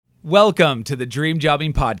Welcome to the Dream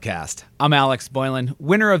Jobbing Podcast. I'm Alex Boylan,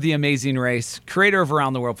 winner of The Amazing Race, creator of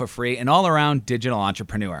Around the World for Free, and all-around digital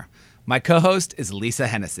entrepreneur. My co-host is Lisa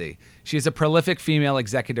Hennessy. She is a prolific female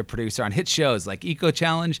executive producer on hit shows like Eco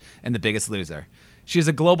Challenge and The Biggest Loser. She is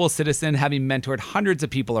a global citizen, having mentored hundreds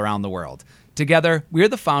of people around the world. Together, we are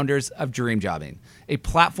the founders of Dream Jobbing, a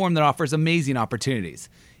platform that offers amazing opportunities.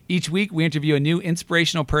 Each week, we interview a new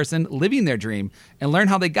inspirational person living their dream and learn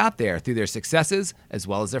how they got there through their successes as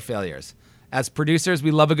well as their failures. As producers,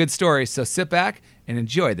 we love a good story, so sit back and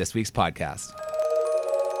enjoy this week's podcast.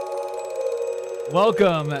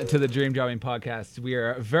 Welcome to the Dream Jobbing Podcast. We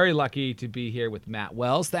are very lucky to be here with Matt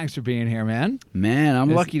Wells. Thanks for being here, man. Man, I'm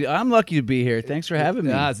lucky to be here. Thanks for having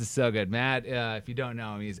me. This is so good. Matt, if you don't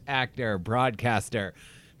know him, he's actor, broadcaster,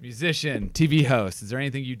 musician, TV host. Is there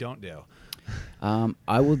anything you don't do?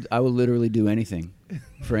 I will literally do anything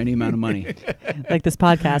for any amount of money. Like this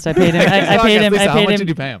podcast, I paid him. Lisa, how much did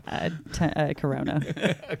you pay him? Corona.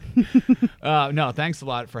 No, thanks a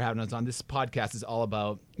lot for having us on. This podcast is all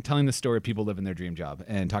about telling the story of people living their dream job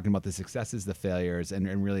and talking about the successes, the failures,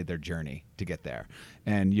 and really their journey to get there.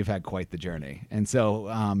 And you've had quite the journey. And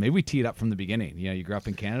so maybe we tee it up from the beginning. You know, you grew up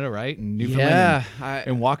in Canada, right? In Newfoundland. Yeah.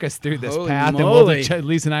 And walk us through this Holy path. moly. And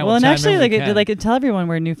Lisa and I will Well, and chime actually, in like tell everyone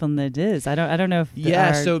where Newfoundland is. I don't know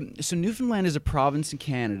if So Newfoundland is a province in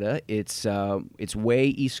Canada. It's way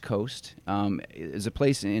east coast. There's a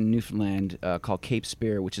place in Newfoundland called Cape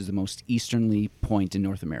Spear, which is the most easterly point in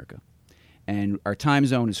North America. And our time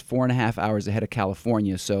zone is 4.5 hours ahead of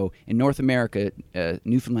California. So in North America,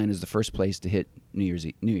 Newfoundland is the first place to hit New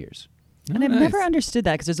Year's. And I've never understood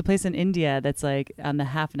that because there's a place in India that's like on the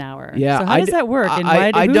half an hour. Yeah, so how does that work? And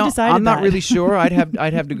who decided I'm not that? really sure. I'd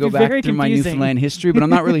have to go back through my Newfoundland history, but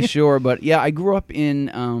I'm not really sure. But yeah, I grew up in.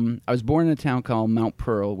 I was born in a town called Mount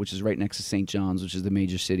Pearl, which is right next to St. John's, which is the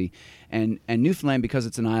major city. And Newfoundland, because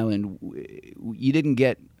it's an island, you didn't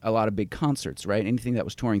get a lot of big concerts, right? Anything that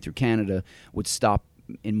was touring through Canada would stop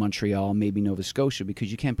in Montreal, maybe Nova Scotia,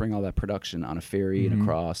 because you can't bring all that production on a ferry and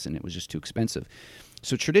across, and it was just too expensive.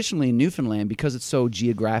 So traditionally in Newfoundland, because it's so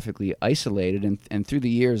geographically isolated and through the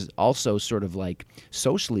years also sort of like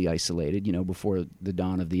socially isolated, you know, before the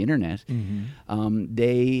dawn of the internet,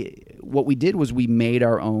 what we did was we made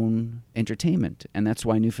our own entertainment. And that's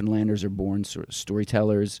why Newfoundlanders are born sort of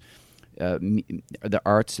storytellers. The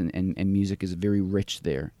arts and music is very rich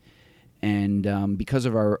there. And because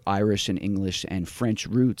of our Irish and English and French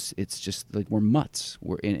roots, it's just like we're mutts.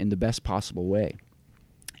 We're in the best possible way.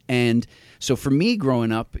 And so for me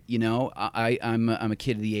growing up, you know, I'm a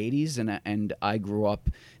kid of the 80s, and I grew up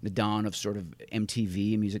in the dawn of sort of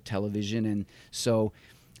MTV, music television. And so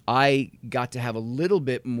I got to have a little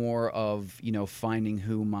bit more of, you know, finding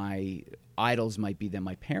who my idols might be than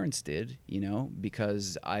my parents did, you know,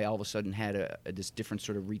 because I all of a sudden had this different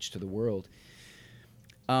sort of reach to the world.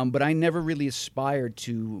 But I never really aspired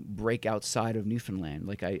to break outside of Newfoundland.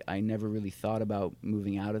 Like, I never really thought about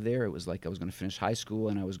moving out of there. It was like I was going to finish high school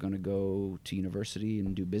and I was going to go to university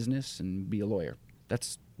and do business and be a lawyer.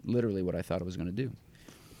 That's literally what I thought I was going to do.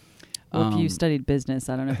 Well, if you studied business,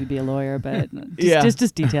 I don't know if you'd be a lawyer, but yeah.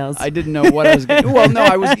 just details. I didn't know what I was going to do. Well, no,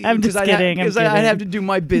 I was... I'm just kidding. Because I'd have to do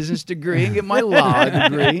my business degree and get my law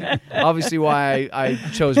degree. Obviously why I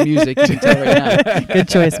chose music, you can tell right now. Good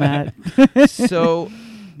choice, Matt. So...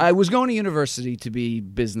 I was going to university to be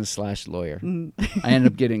business/lawyer. I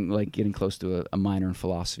ended up getting close to a minor in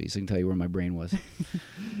philosophy, so I can tell you where my brain was.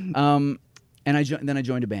 And then I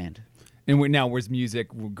joined a band. And now, was music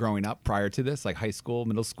growing up prior to this, like high school,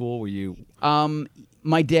 middle school? Were you?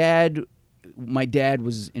 My dad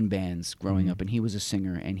was in bands growing up, and he was a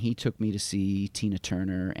singer, and he took me to see Tina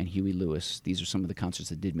Turner and Huey Lewis. These are some of the concerts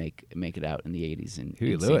that did make it out in the 80s.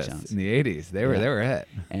 Huey Lewis in the 80s, they were it.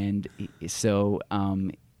 And so.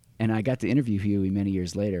 And I got to interview Huey many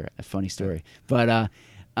years later. A funny story. But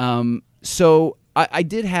so I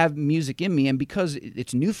did have music in me, and because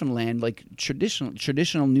it's Newfoundland, like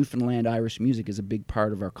traditional Newfoundland Irish music is a big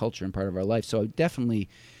part of our culture and part of our life. So I definitely,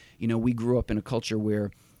 you know, we grew up in a culture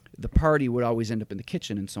where the party would always end up in the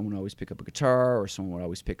kitchen, and someone would always pick up a guitar, or someone would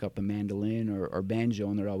always pick up a mandolin or banjo,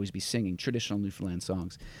 and there'd always be singing traditional Newfoundland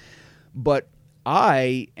songs. But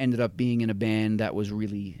I ended up being in a band that was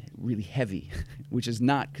really, really heavy, which is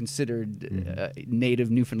not considered native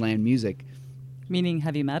Newfoundland music. Meaning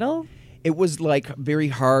heavy metal? It was like very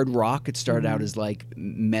hard rock. It started out as like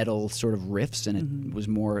metal sort of riffs, and it was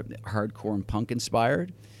more hardcore and punk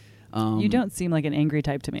inspired. You don't seem like an angry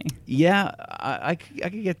type to me. Yeah, I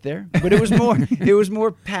could get there, but it was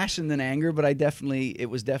more passion than anger. But it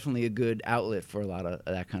was definitely a good outlet for a lot of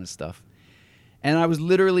that kind of stuff. And I was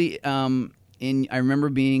literally I remember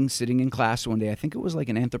sitting in class one day. I think it was like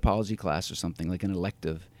an anthropology class or something, like an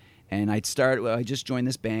elective. And I just joined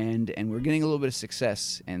this band, and we were getting a little bit of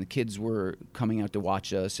success, and the kids were coming out to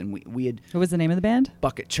watch us, and we had What was the name of the band?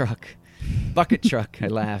 Bucket Truck. Bucket Truck. I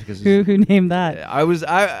laughed because Who named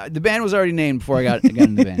that? the band was already named before I got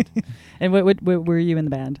in the band. And what were you in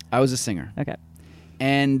the band? I was a singer. Okay.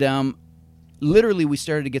 And literally, we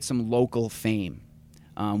started to get some local fame.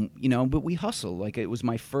 But we hustle. Like, it was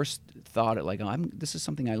my first thought at, like, this is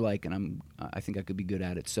something I like, and I think I could be good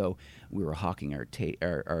at it. So we were hawking our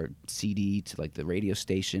CD to, like, the radio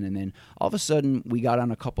station, and then all of a sudden we got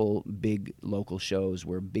on a couple big local shows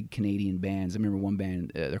where big Canadian bands. I remember one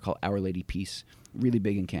band, they're called Our Lady Peace, really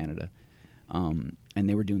big in Canada, and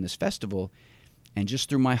they were doing this festival. And just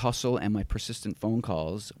through my hustle and my persistent phone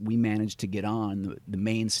calls, we managed to get on the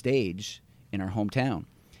main stage in our hometown.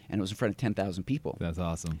 And it was in front of 10,000 people. That's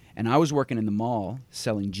awesome. And I was working in the mall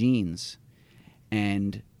selling jeans.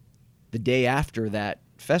 And the day after that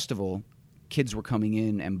festival, kids were coming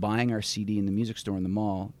in and buying our CD in the music store in the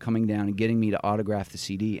mall, coming down and getting me to autograph the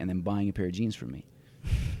CD, and then buying a pair of jeans from me.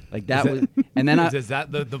 Like, that was, and then is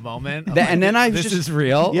that the moment? And then this is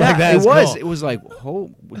real. Yeah, like, that is was. Cool. It was like,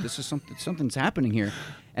 this is something's happening here.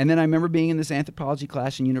 And then I remember being in this anthropology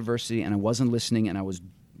class in university, and I wasn't listening, and I was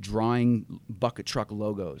drawing Bucket Truck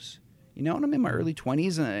logos, and I'm in my early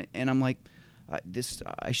 20s, and I'm like,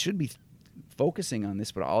 I should be focusing on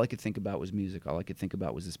this, but all I could think about was music. All I could think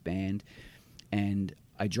about was this band, and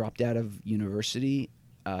I dropped out of university,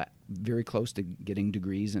 very close to getting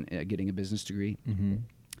degrees and getting a business degree. Mm-hmm.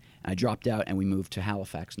 I dropped out, and we moved to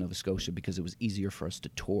Halifax, Nova Scotia, because it was easier for us to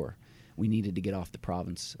tour. We needed to get off the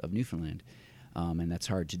province of Newfoundland, and that's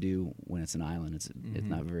hard to do when it's an island. It's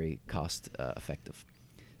not very cost effective.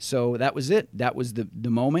 So that was it. That was the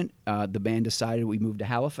moment. The band decided we moved to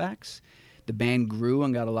Halifax. The band grew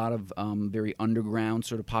and got a lot of very underground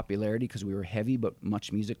sort of popularity because we were heavy, but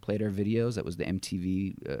much music, played our videos. That was the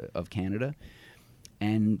MTV of Canada.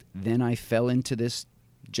 And then I fell into this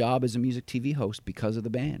job as a music TV host because of the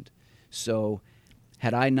band. So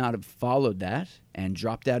had I not have followed that and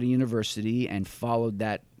dropped out of university and followed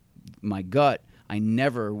that, my gut, I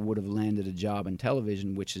never would have landed a job in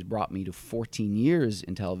television, which has brought me to 14 years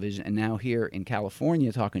in television. And now here in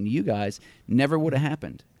California, talking to you guys, never would have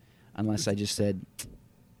happened unless I just said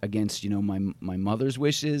against, my mother's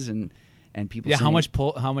wishes and people. Yeah, saying, how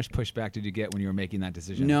much pushback did you get when you were making that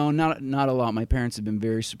decision? No, not a lot. My parents have been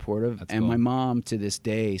very supportive, That's and cool. my mom to this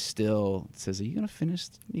day still says, "Are you gonna finish?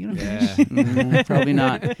 Yeah. Probably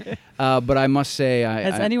not." But I must say,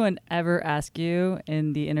 Has anyone ever asked you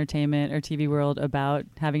in the entertainment or TV world about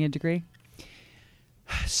having a degree?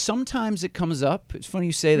 Sometimes it comes up. It's funny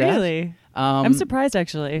you say that. Really? I'm surprised,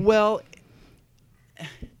 actually. Well,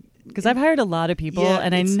 Because I've hired a lot of people, Yeah,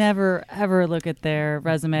 and I never, ever look at their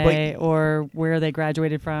resume or where they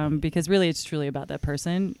graduated from, because really it's truly about that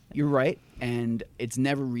person. you're right, and it's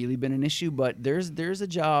never really been an issue. But there's a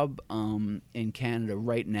job in Canada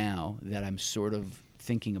right now that I'm sort of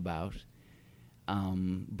thinking about.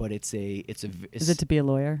 But it's Is it to be a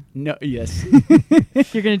lawyer? no, yes.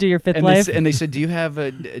 You're going to do your fifth And life? they said, "Do you have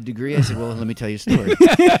a degree?" I said, "Well, let me tell you a story."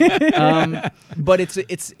 But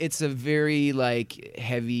it's a very like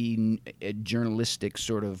heavy journalistic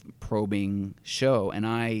sort of probing show, and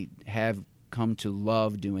I have come to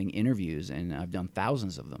love doing interviews, and I've done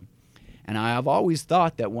thousands of them. And I've always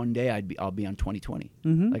thought that one day I'll be on 2020.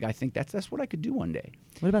 Mhm. Like, I think that's what I could do one day.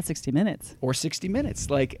 What about 60 Minutes? Or 60 Minutes,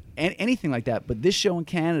 like anything like that. But this show in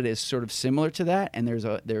Canada is sort of similar to that, and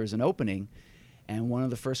there's an opening. And one of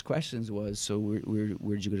the first questions was, "So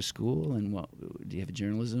where'd you go to school? And do you have a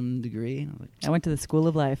journalism degree?" And I was like, I went to the School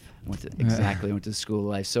of Life. I went to the school of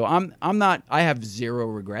life. So I'm not. I have zero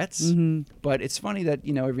regrets. Mhm. But it's funny that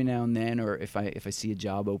every now and then, or if I see a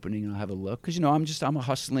job opening, I'll have a look, because I'm a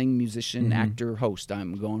hustling musician, actor, host.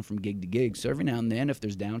 I'm going from gig to gig. So every now and then, if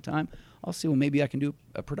there's downtime, I'll see. Well, maybe I can do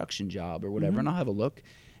a production job or whatever, and I'll have a look.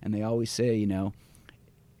 And they always say,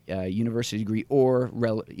 university degree or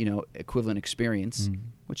equivalent experience,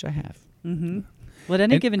 which I have. Mm-hmm. Well, at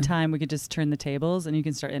any given time, we could just turn the tables and you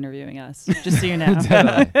can start interviewing us, just so you know.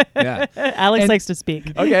 Totally. Yeah. Alex likes to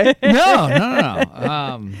speak. Okay. No.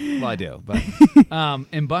 Well, I do, but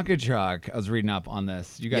in Bucket Truck, I was reading up on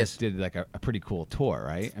this. You guys Yes. did like a pretty cool tour,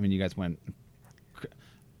 right? I mean, you guys went.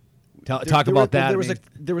 Talk There about that.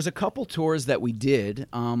 There was a couple tours that we did,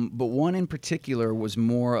 but one in particular was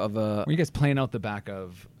more of a. Were you guys playing out the back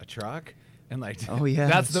of a truck? And like, Oh, yeah,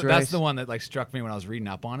 that's right. the one that like struck me when I was reading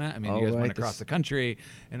up on it. I mean, Oh, you guys went right, across this- the country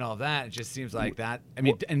and all that. It just seems like that. I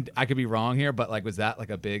mean, and I could be wrong here, but like, was that like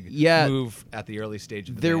a big Yeah. move at the early stage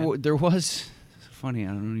of the There band? was funny. I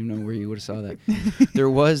don't even know where you would have saw that. There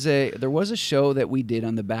was a show that we did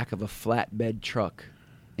on the back of a flatbed truck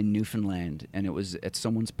in Newfoundland, and it was at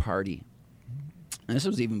someone's party. And this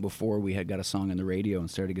was even before we had got a song on the radio and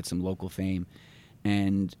started to get some local fame.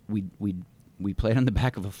 And we played on the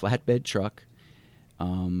back of a flatbed truck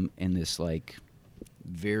in this like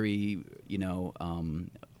very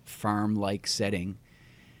farm-like setting.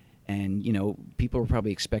 And, people were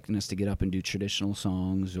probably expecting us to get up and do traditional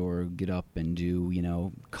songs or get up and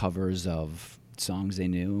do, covers of songs they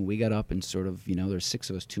knew. And we got up and sort of, there's 6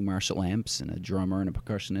 of us, 2 Marshall amps and a drummer and a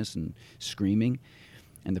percussionist and screaming.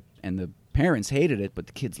 And the parents hated it, but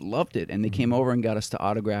the kids loved it. And they came over and got us to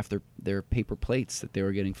autograph their paper plates that they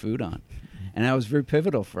were getting food on. And that was very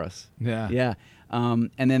pivotal for us. Yeah. Yeah.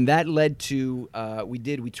 And then that led to, we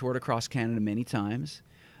toured across Canada many times.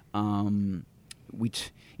 It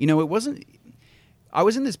wasn't. I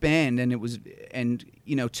was in this band, and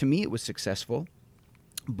to me it was successful,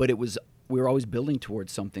 but we were always building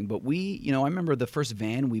towards something. But I remember the first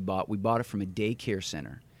van we bought it from a daycare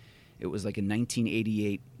center. It was like a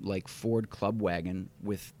 1988 like Ford Club wagon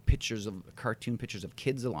with cartoon pictures of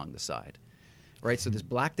kids along the side. Right, so this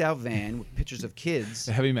blacked out van with pictures of kids.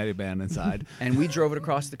 A heavy metal band inside. And we drove it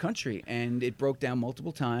across the country, and it broke down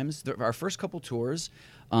multiple times. Our first couple tours,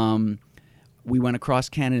 we went across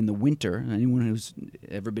Canada in the winter. Anyone who's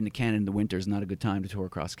ever been to Canada in the winter is not a good time to tour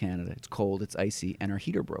across Canada. It's cold, it's icy, and our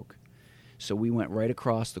heater broke. So we went right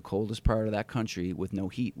across the coldest part of that country with no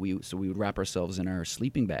heat. So we would wrap ourselves in our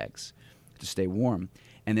sleeping bags to stay warm.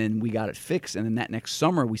 And then we got it fixed, and then that next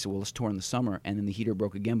summer we said, well, let's tour in the summer. And then the heater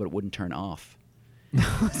broke again, but it wouldn't turn off.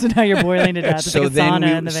 So now you're boiling to death. It's like a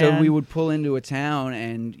sauna in the van. So we would pull into a town,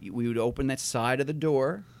 and we would open that side of the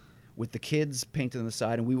door with the kids painted on the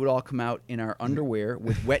side, and we would all come out in our underwear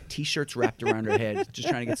with wet T-shirts wrapped around our heads, just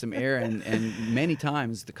trying to get some air. And many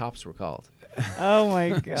times the cops were called. Oh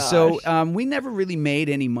my gosh. So we never really made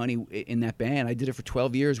any money in that band. I did it for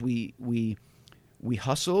 12 years. We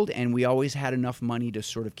hustled, and we always had enough money to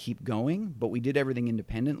sort of keep going, but we did everything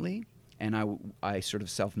independently. And I sort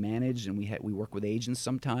of self-managed, and we work with agents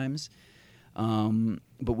sometimes.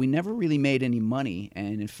 But we never really made any money.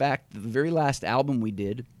 And in fact, the very last album we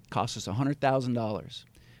did cost us $100,000,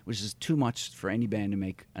 which is too much for any band to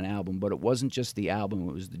make an album. But it wasn't just the album,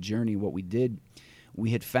 it was the journey. What we did,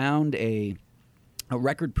 we had found a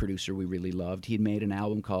record producer we really loved. He had made an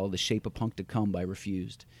album called The Shape of Punk to Come by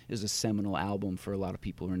Refused. It was a seminal album for a lot of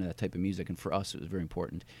people who are into that type of music, and for us it was very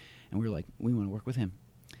important. And we were like, we want to work with him.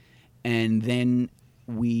 And then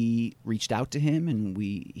we reached out to him, and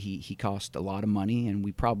he cost a lot of money, and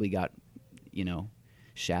we probably got,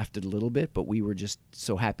 shafted a little bit, but we were just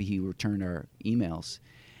so happy he returned our emails.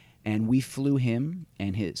 And we flew him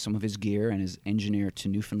and some of his gear and his engineer to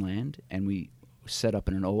Newfoundland, and we set up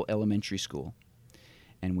in an old elementary school.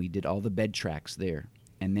 And we did all the bed tracks there.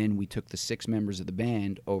 And then we took the 6 members of the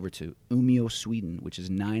band over to Umeå, Sweden, which is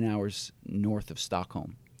 9 hours north of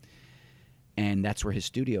Stockholm. And that's where his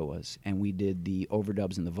studio was. And we did the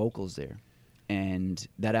overdubs and the vocals there. And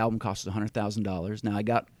that album cost us $100,000. Now, I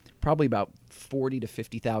got probably about $40,000 to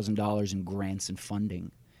 $50,000 in grants and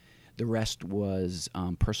funding. The rest was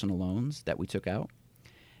personal loans that we took out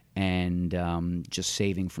and just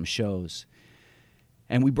saving from shows.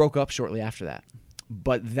 And we broke up shortly after that.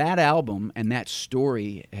 But that album and that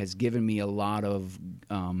story has given me a lot of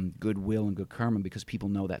goodwill and good karma because people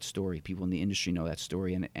know that story. People in the industry know that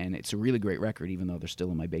story. And it's a really great record, even though they're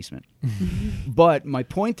still in my basement. But my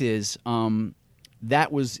point is,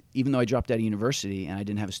 that was, even though I dropped out of university and I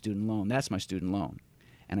didn't have a student loan, that's my student loan.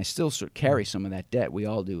 And I still sort of carry some of that debt. We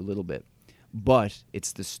all do a little bit. But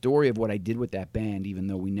it's the story of what I did with that band, even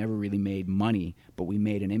though we never really made money, but we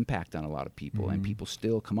made an impact on a lot of people. And people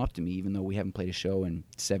still come up to me, even though we haven't played a show in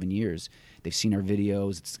 7 years. They've seen our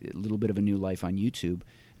videos. It's a little bit of a new life on YouTube.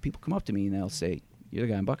 People come up to me and they'll say, "You're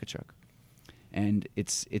the guy in Bucket Truck." And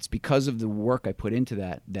it's because of the work I put into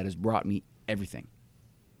that has brought me everything.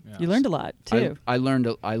 Yeah. You learned a lot, too. I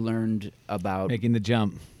learned about Making the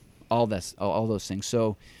jump. all those things.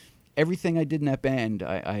 So everything I did in that band,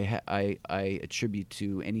 I attribute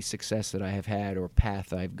to any success that I have had or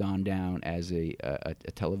path I've gone down as a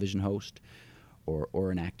television host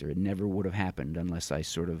or an actor. It never would have happened unless I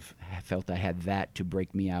sort of felt I had that to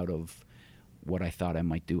break me out of what I thought I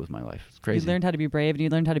might do with my life. It's crazy. You learned how to be brave, and you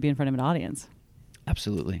learned how to be in front of an audience.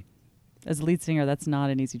 Absolutely. As a lead singer, that's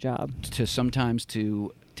not an easy job. Sometimes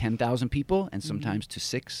to 10,000 people, and sometimes to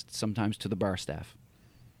 6, sometimes to the bar staff.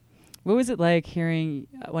 What was it like hearing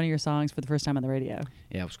one of your songs for the first time on the radio?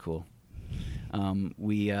 Yeah, it was cool.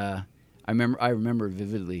 I remember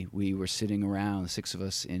vividly. We were sitting around, 6 of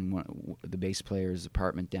us, in the bass player's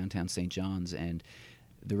apartment downtown St. John's, and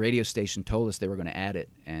the radio station told us they were going to add it,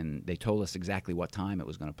 and they told us exactly what time it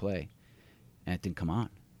was going to play, and it didn't come on.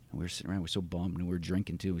 And we were sitting around, we were so bummed, and we were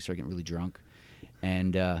drinking too. We started getting really drunk,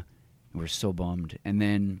 and we were so bummed. And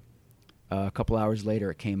then a couple hours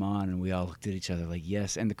later, it came on, and we all looked at each other like,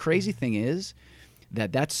 yes. And the crazy thing is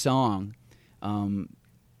that song,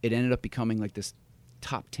 it ended up becoming like this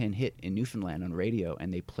top 10 hit in Newfoundland on radio,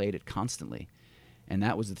 and they played it constantly. And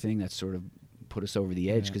that was the thing that sort of put us over the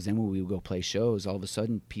edge, because then when we would go play shows, all of a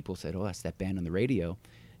sudden people said, oh, that's that band on the radio.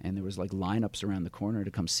 And there was like lineups around the corner to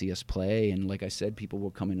come see us play. And like I said, people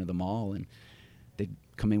would come into the mall and they'd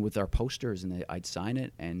come in with our posters, and I'd sign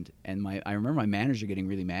it. And I remember my manager getting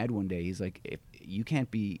really mad one day. He's like, if you can't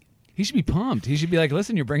be... He should be pumped. He should be like,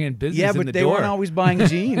 listen, you're bringing business in the door. Yeah, but they weren't always buying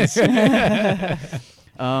jeans.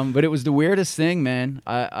 But it was the weirdest thing, man.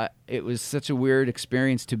 It was such a weird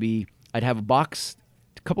experience to be... I'd have a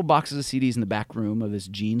couple boxes of CDs in the back room of this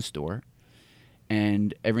jean store,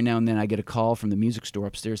 and every now and then I get a call from the music store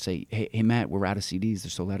upstairs say, hey Matt, we're out of CDs,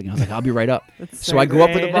 they're sold out again. I was like, I'll be right up. So I go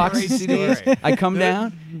up with a box of CDs, I come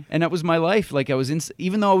down, and that was my life. Like, I was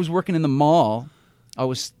even though I was working in the mall, I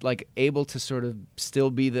was like able to sort of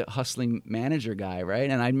still be the hustling manager guy, right?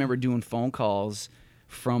 And I remember doing phone calls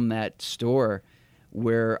from that store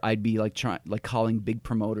where I'd be like calling big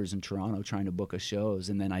promoters in Toronto trying to book us shows,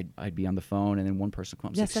 and then I'd be on the phone, and then one person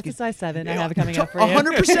comes. Yes, that's a size 7. I have it coming up for you.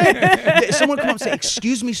 100%. Someone comes and say,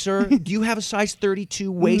 "Excuse me, sir, do you have a size 32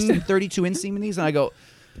 waist and 32 inseam in these?" And I go,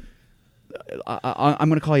 I'm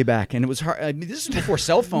going to call you back. And it was hard. I mean, this is before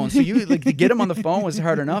cell phones, so you like to get them on the phone was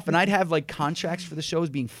hard enough. And I'd have like contracts for the shows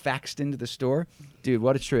being faxed into the store. Dude,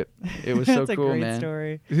 what a trip! It was so cool, man. That's a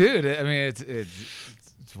great story, dude. I mean,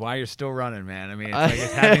 it's why you're still running, man. I mean, it's like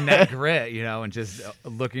it's having that grit, and just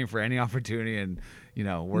looking for any opportunity and,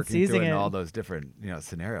 working through it in all those different,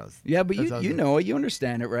 scenarios. Yeah, but you know it. You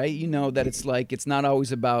understand it, right? You know that it's like it's not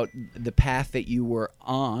always about the path that you were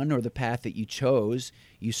on or the path that you chose.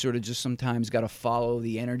 You sort of just sometimes got to follow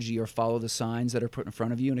the energy or follow the signs that are put in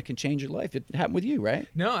front of you, and it can change your life. It happened with you, right?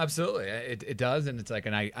 No, absolutely. It does, and it's like,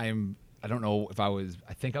 and I don't know if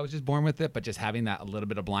I think I was just born with it, but just having that a little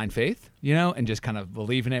bit of blind faith, and just kind of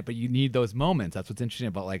believing it. But you need those moments. That's what's interesting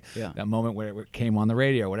about that moment where it came on the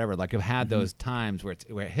radio or whatever. Like I've had those times where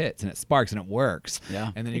it hits and it sparks and it works.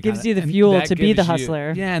 Yeah. And then it gives you the fuel to be the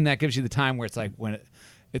hustler. And that gives you the time where it's like when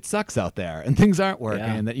it sucks out there and things aren't working,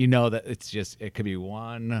 and that that it could be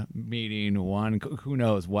one meeting, who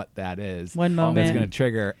knows what that is. One moment. That's going to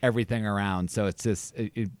trigger everything around. So it's just,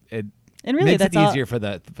 and really, makes that's it easier for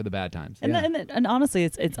the bad times. And honestly,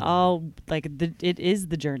 it's all like it is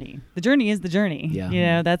the journey. The journey is the journey.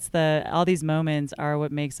 Yeah. That's all these moments are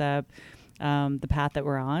what makes up the path that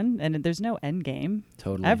we're on, and there's no end game.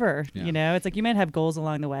 Totally. Ever. Yeah. It's like you might have goals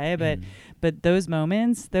along the way, but those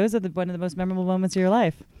moments, those are one of the most memorable moments of your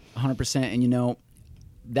life. 100%. And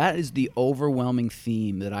that is the overwhelming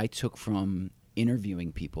theme that I took from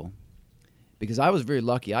interviewing people, because I was very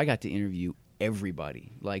lucky. I got to interview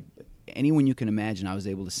everybody. Like anyone you can imagine, I was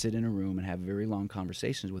able to sit in a room and have very long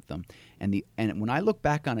conversations with them. And when I look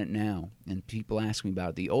back on it now, and people ask me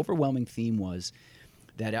about it, the overwhelming theme was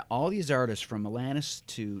that all these artists, from Alanis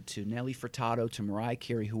to Nelly Furtado to Mariah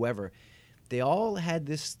Carey, whoever, they all had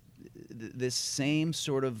this same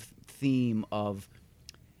sort of theme of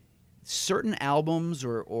certain albums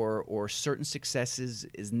or certain successes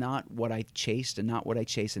is not what I chased and not what I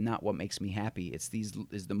chase and not what makes me happy. It's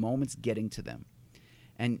the moments getting to them.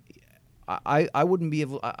 And I wouldn't be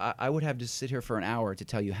able. I would have to sit here for an hour to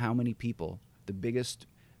tell you how many people, the biggest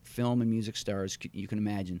film and music stars you can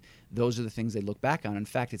imagine, those are the things they look back on. In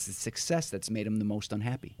fact, it's the success that's made them the most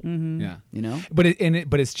unhappy. Mm-hmm. Yeah,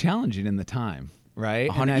 But it's challenging in the time.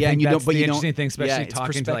 Right, and I think that's the interesting thing, especially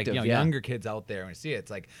talking to younger kids out there and see it.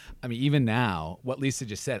 It's like, I mean, even now, what Lisa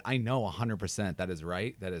just said, I know 100% that is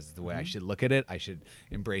right. That is the way I should look at it. I should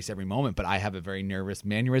embrace every moment. But I have a very nervous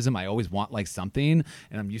mannerism. I always want something,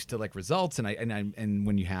 and I'm used to results. And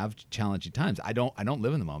when you have challenging times, I don't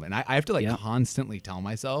live in the moment. And I have to constantly tell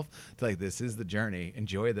myself to this is the journey.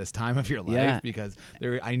 Enjoy this time of your life because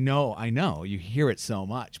I know you hear it so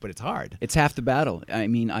much, but it's hard. It's half the battle. I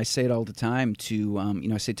mean, I say it all the time to.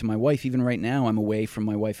 I say to my wife, even right now, I'm away from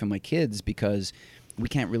my wife and my kids because we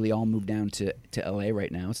can't really all move down to LA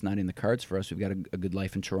right now. It's not in the cards for us. We've got a good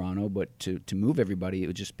life in Toronto, but to move everybody,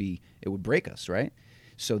 it would break us, right?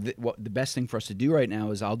 So the best thing for us to do right now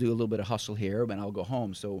is I'll do a little bit of hustle here, but I'll go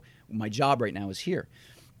home. So my job right now is here.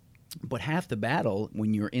 But half the battle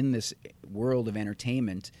when you're in this world of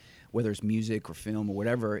entertainment, whether it's music or film or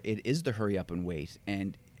whatever, it is the hurry up and wait.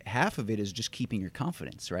 And half of it is just keeping your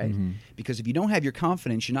confidence, right? Because if you don't have your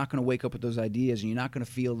confidence, you're not going to wake up with those ideas, and you're not going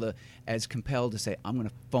to feel as compelled to say, I'm going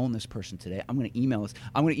to phone this person today. I'm going to email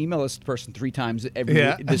this person 3 times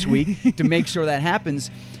this week to make sure that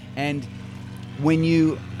happens. And when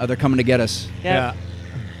they're coming to get us. Yeah.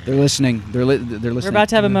 They're listening. They're listening. We're about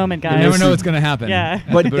to have a moment, guys. You never know what's going to happen. Yeah.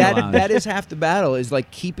 But that is half the battle, is like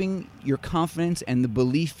keeping your confidence and the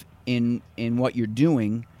belief in what you're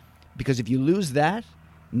doing, because if you lose that,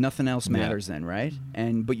 nothing else matters then, right?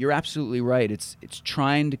 But you're absolutely right. It's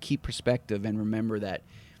trying to keep perspective and remember that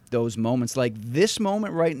those moments, like this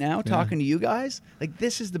moment right now, talking to you guys, like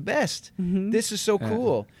this is the best. This is so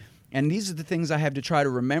cool. And these are the things I have to try to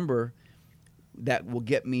remember that will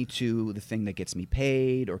get me to the thing that gets me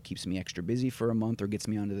paid or keeps me extra busy for a month or gets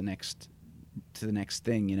me on to the next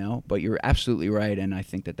thing, you know? But you're absolutely right, and I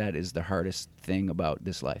think that is the hardest thing about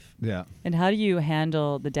this life. Yeah. And how do you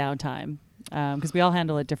handle the downtime? Because we all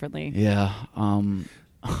handle it differently. Yeah.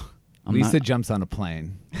 Lisa jumps on a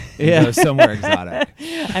plane. Yeah. Goes somewhere exotic.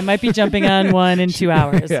 I might be jumping on one in 2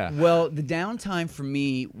 hours. Yeah. Well, the downtime for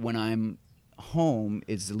me when I'm home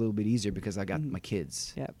is a little bit easier because I got my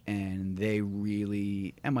kids. Yep. And they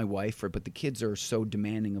really, and my wife, but the kids are so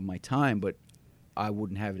demanding of my time, but I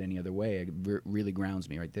wouldn't have it any other way. It really grounds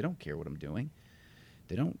me, right? They don't care what I'm doing.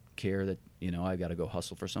 They don't care that, you know, I got to go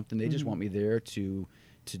hustle for something. They just want me there to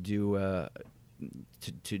do a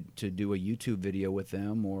YouTube video with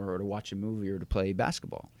them or to watch a movie or to play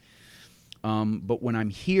basketball. But when I'm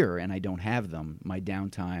here and I don't have them, my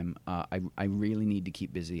downtime, I really need to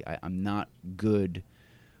keep busy. I'm not good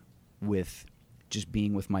with just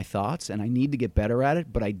being with my thoughts, and I need to get better at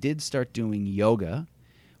it. But I did start doing yoga,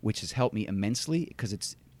 which has helped me immensely because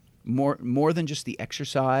it's more than just the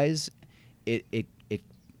exercise. It's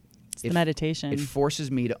the meditation. It forces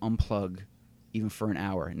me to unplug even for an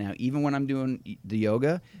hour. Now, even when I'm doing the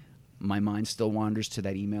yoga, my mind still wanders to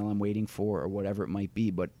that email I'm waiting for or whatever it might be.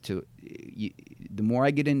 But the more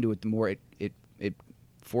I get into it, the more it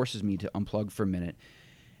forces me to unplug for a minute,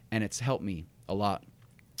 and it's helped me a lot.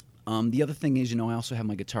 The other thing is, you know, I also have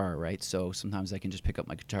my guitar, right? So sometimes I can just pick up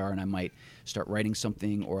my guitar and I might start writing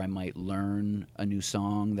something, or I might learn a new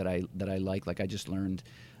song that I like. Like I just learned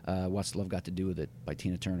 "What's Love Got to Do with It" by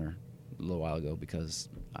Tina Turner a little while ago because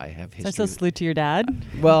I have history. So salute to your dad.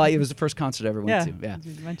 Well, it was the first concert I ever went to. Yeah, as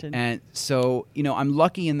you mentioned. And so, you know, I'm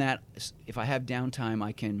lucky in that if I have downtime,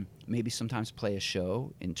 I can maybe sometimes play a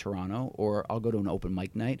show in Toronto, or I'll go to an open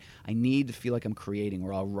mic night. I need to feel like I'm creating,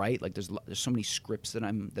 or I'll write. Like there's so many scripts that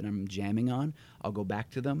I'm jamming on. I'll go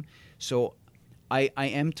back to them. So I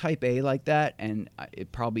am type A like that, and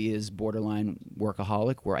it probably is borderline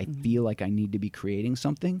workaholic, where I feel like I need to be creating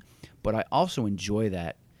something, but I also enjoy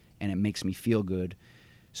that, and it makes me feel good.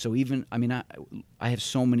 So even, I mean, I have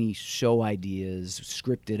so many show ideas,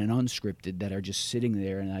 scripted and unscripted, that are just sitting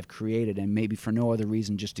there and I've created, and maybe for no other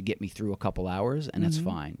reason, just to get me through a couple hours, and that's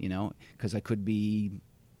fine, you know, because I could be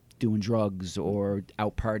doing drugs or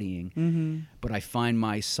out partying, but I find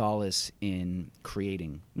my solace in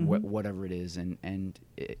creating whatever it is, and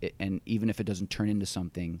even if it doesn't turn into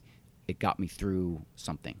something, it got me through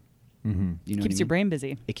something. You know, keeps your brain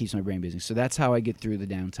busy. It keeps my brain busy. So that's how I get through the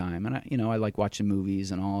downtime. And I like watching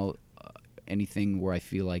movies and anything where I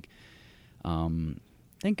feel like.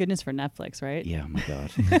 Thank goodness for Netflix, right? Yeah, oh my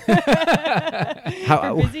God.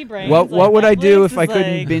 For busy brains, what would I do if I Netflix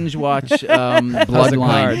couldn't binge watch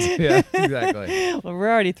Bloodline? Yeah, exactly. Well, we're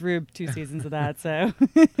already through 2 seasons of that, so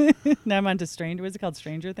now I'm on to Stranger. What's it called?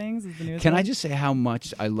 Stranger Things is the newest Can one? I just say how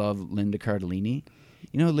much I love Linda Cardellini?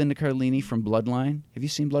 You know Linda Cardellini from Bloodline? Have you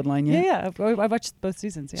seen Bloodline yet? Yeah. I watched both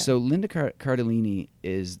seasons. Yeah. So Linda Cardellini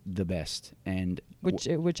is the best, and which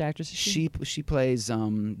actress is she? She plays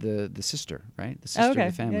the sister, right? The sister okay.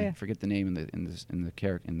 of the family. Yeah, yeah. Forget the name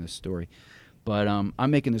in the story, but I'm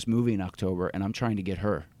making this movie in October, and I'm trying to get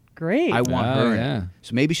her. Great. I want her. Yeah.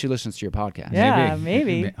 So maybe she listens to your podcast. Yeah.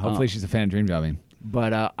 Maybe. Hopefully, she's a fan of Dream Jobbing.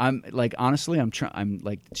 But I'm like, honestly, I'm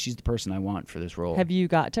like, she's the person I want for this role. Have you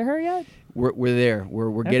got to her yet? We're there. We're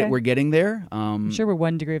Okay. we're getting there. I'm sure we're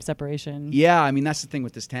 1 degree of separation. Yeah, I mean that's the thing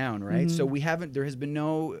with this town, right? So there has been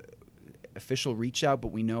no official reach out,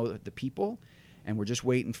 but we know the people, and we're just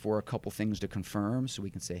waiting for a couple things to confirm so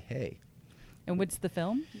we can say, hey. And what's the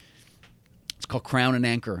film? It's called Crown and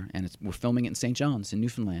Anchor, and we're filming it in St. John's in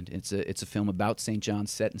Newfoundland. It's a film about St. John's,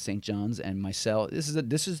 set in St. John's, and myself. It's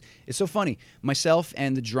so funny. Myself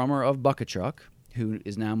and the drummer of Bucket Truck, who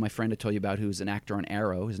is now my friend I told you about, who's an actor on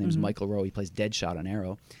Arrow. His name is Michael Rowe. He plays Deadshot on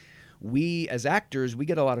Arrow. We, as actors, we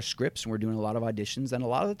get a lot of scripts, and we're doing a lot of auditions, and a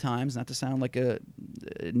lot of the times, not to sound like a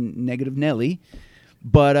negative Nelly,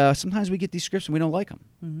 but sometimes we get these scripts and we don't like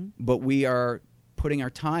them. But we are putting our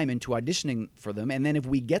time into auditioning for them, and then if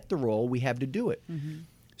we get the role, we have to do it.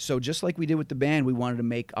 So just like we did with the band, we wanted to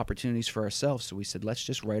make opportunities for ourselves. So we said, let's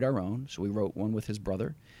just write our own. So we wrote one with his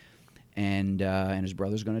brother, and his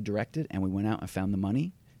brother's going to direct it. And we went out and found the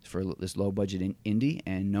money for this low-budget indie,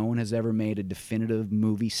 and no one has ever made a definitive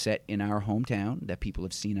movie set in our hometown that people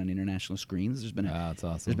have seen on international screens. There's been that's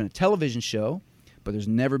awesome. There's been a television show, but there's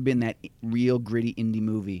never been that real gritty indie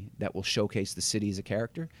movie that will showcase the city as a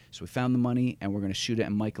character. So we found the money, and we're going to shoot it,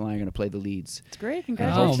 and Mike and I are going to play the leads. It's great.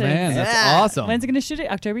 Congratulations. Oh, man, that's awesome. When's it going to shoot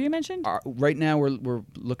it? October, you mentioned? Right now, we're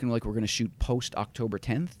looking like we're going to shoot post October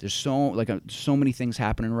 10th. There's so many things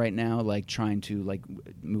happening right now, like trying to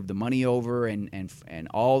move the money over and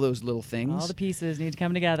all those little things. All the pieces need to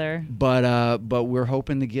come together. But we're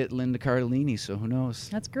hoping to get Linda Cardellini. So who knows?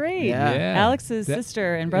 That's great. Yeah. Alex's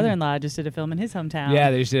sister and brother-in-law just did a film in his hometown.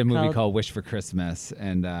 Yeah, they just did a movie called Wish for Christmas,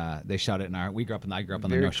 and they shot it in I grew up on the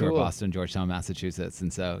Very North Shore of cool. Boston, Georgetown, Massachusetts,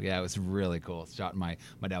 and so yeah, it was really cool. Shot in my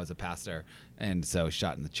dad was a pastor, and so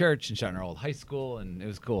shot in the church and shot in our old high school, and it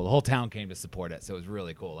was cool. The whole town came to support it, so it was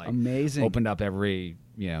really cool. Like Amazing. Opened up every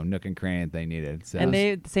nook and cranny they needed. So And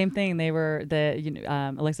the same thing. They were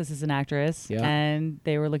Alexis is an actress, Yeah. and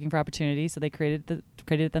they were looking for opportunities, so they created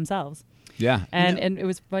it themselves. yeah. And it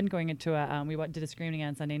was fun going into we did a screening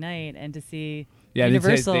on Sunday night and to see Yeah,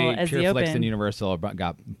 Universal they as the Pureflix open. and Universal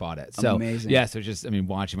bought it. So Amazing. yeah, so just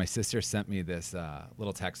watching. My sister sent me this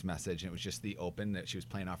little text message, and it was just the open that she was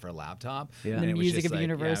playing off her laptop. Yeah. And The it was music just of like,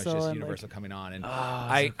 Universal Yeah, it was just and, Universal coming on, and so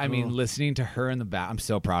I mean, cool. listening to her in the back, I'm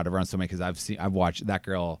so proud of her on so many because I've watched that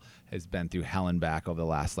girl has been through hell and back over the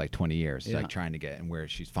last 20 years, Yeah. trying to get and where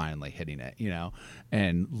she's finally hitting it,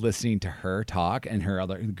 and listening to her talk, and her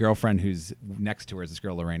other girlfriend who's next to her is this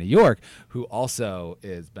girl Lorena York, who also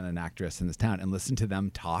has been an actress in this town, and listen to them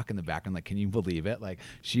talk in the background. Like, can you believe it? Like,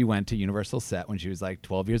 she went to Universal set when she was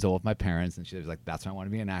 12 years old with my parents, and she was like, that's why I want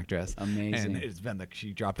to be an actress. Amazing. And it's been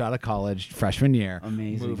she dropped out of college freshman year,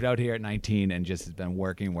 Amazing. moved out here at 19, and just has been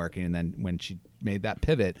working, and then when she made that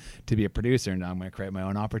pivot to be a producer, and now I'm going to create my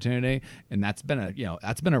own opportunity, and that's been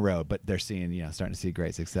a road, but they're seeing starting to see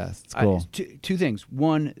great success. It's cool. Two things.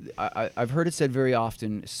 One, I've heard it said very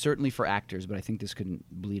often, certainly for actors, but I think this could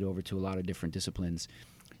bleed over to a lot of different disciplines.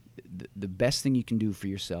 The best thing you can do for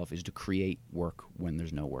yourself is to create work when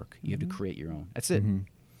there's no work. You have to create your own. That's it.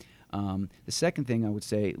 The second thing I would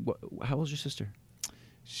say, how old's your sister?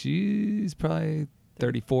 She's probably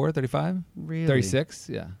 34, 35, Really? 36.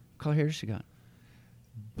 Yeah, What color hair does she got?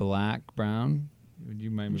 black, brown. Would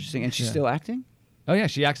you mind? Interesting. And she's Yeah. still acting? Oh yeah,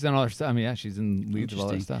 she acts on all her stuff. I mean, yeah, she's in leads of all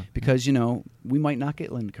her Interesting. stuff. Because, we might not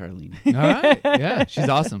get Linda Cardellini. All right. Yeah, she's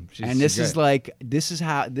awesome. And this she's is great. this is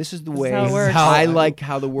the way how it works. I like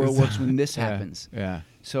how the world works when this Yeah, happens. Yeah,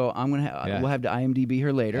 So I'm gonna Yeah. we'll have to IMDb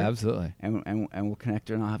her later, absolutely. and we'll connect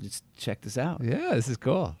her, and I'll have to check this out. Yeah, this is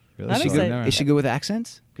cool. Really I'm cool. excited. Never- Is she good with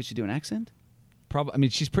accents? Could she do an accent? Probably. I mean,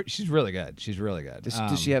 she's really good. She's really good.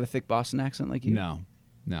 Does she have a thick Boston accent like you?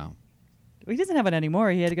 No. He doesn't have it anymore.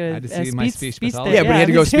 He had to go I to had to see my speech pathologist. Yeah, but he had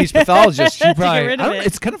to go speech pathologist. She probably. get rid of it.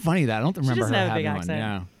 It's kind of funny that I don't remember doesn't her have a big having one. accent.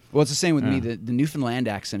 Yeah. Well, it's the same with me. Yeah. The Newfoundland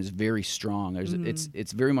accent is very strong.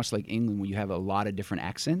 It's very much like England, where you have a lot of different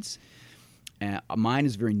accents. Mine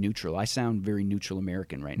is very neutral. I sound very neutral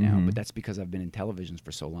American right now, but that's because I've been in televisions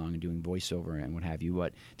for so long and doing voiceover and what have you.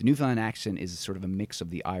 But the Newfoundland accent is sort of a mix of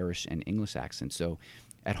the Irish and English accent. So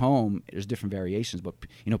at home, there's different variations, but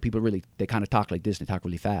people really, they kind of talk like this. They talk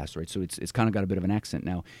really fast, right? So it's kind of got a bit of an accent.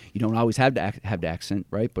 Now, you don't always have to have the accent,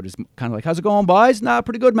 right? But it's kind of like, how's it going, boys? Nah,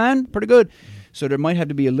 pretty good, man, pretty good. So there might have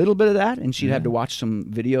to be a little bit of that, and she'd have to watch some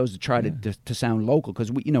videos to try to sound local,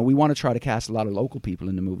 because we want to try to cast a lot of local people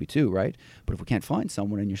in the movie too, right? But if we can't find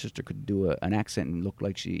someone, and your sister could do an accent and look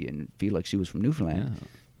like and feel like she was from Newfoundland. Yeah.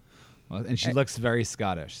 Well, and she looks very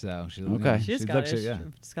Scottish, so she. Okay. She is looks- Scottish. Yeah.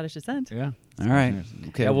 Scottish descent. Yeah. All right.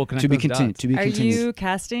 Okay. Yeah, we'll connect to be those continued. dots. To be Are continued. you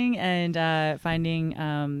casting and finding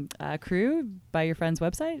a crew by your friend's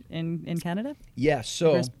website in Canada? Yeah,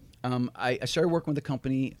 so Chris? I started working with a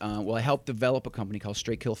company. I helped develop a company called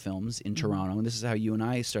Straight Kill Films in Toronto, and this is how you and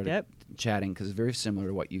I started chatting, because it's very similar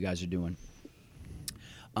to what you guys are doing.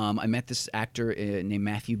 I met this actor named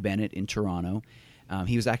Matthew Bennett in Toronto.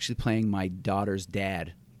 He was actually playing my daughter's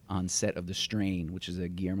dad on set of The Strain, which is a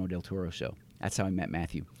Guillermo del Toro show. That's how I met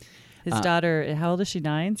Matthew. His daughter, how old is she?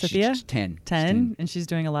 9? Sophia? She's 10. She's 10, and she's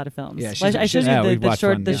doing a lot of films. Yeah, Well, she's- I showed yeah, you we've the watched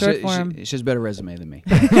short, one, the yeah. short form. She has a better resume than me.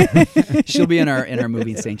 She'll be in our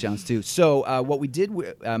movie in St. John's too. So what we did,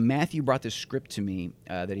 Matthew brought this script to me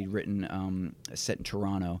that he'd written, set in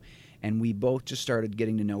Toronto, and we both just started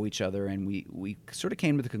getting to know each other, and we sort of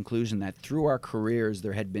came to the conclusion that through our careers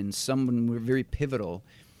there had been someone very pivotal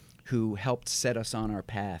who helped set us on our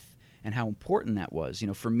path. and how important that was.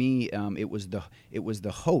 For me, it was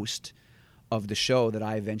the host of the show that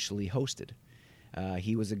I eventually hosted.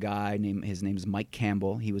 He was a guy his name is Mike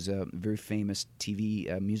Campbell. He was a very famous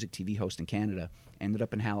music TV host in Canada. Ended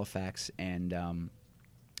up in Halifax, and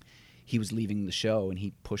he was leaving the show, and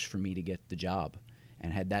he pushed for me to get the job.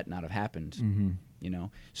 And had that not have happened,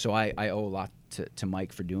 so I owe a lot to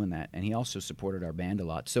Mike for doing that. And he also supported our band a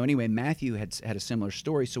lot. So anyway, Matthew had a similar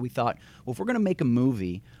story. So we thought, well, if we're going to make a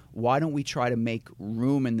movie, why don't we try to make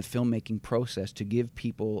room in the filmmaking process to give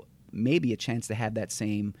people maybe a chance to have that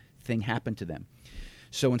same thing happen to them?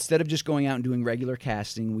 So instead of just going out and doing regular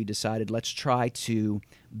casting, we decided let's try to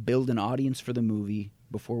build an audience for the movie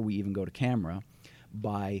before we even go to camera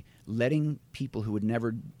by letting people who would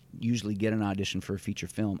never usually get an audition for a feature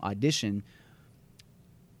film audition,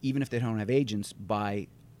 even if they don't have agents, by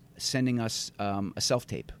sending us a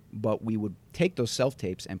self-tape. But we would take those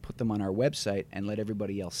self-tapes and put them on our website and let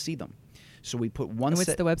everybody else see them. So we put one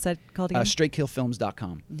What's the website called again?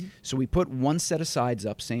 StraightKillFilms.com. So we put one set of sides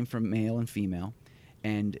up, same for male and female,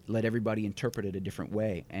 and let everybody interpret it a different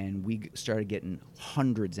way. And we started getting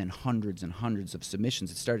hundreds and hundreds and hundreds of submissions.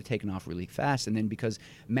 It started taking off really fast. And then because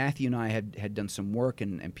Matthew and I had done some work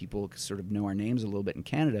and people sort of know our names a little bit in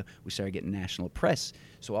Canada, we started getting national press.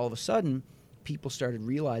 So all of a sudden, people started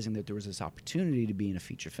realizing that there was this opportunity to be in a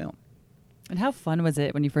feature film. And how fun was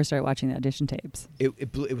it when you first started watching the audition tapes?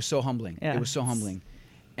 It was so humbling. Yeah. It was so humbling.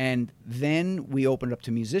 And then we opened up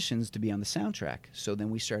to musicians to be on the soundtrack. So then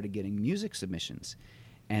we started getting music submissions.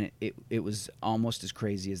 And it was almost as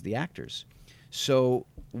crazy as the actors. So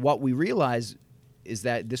what we realized is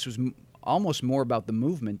that this was almost more about the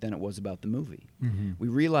movement than it was about the movie. Mm-hmm. We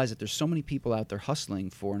realized that there's so many people out there hustling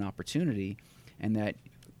for an opportunity, and that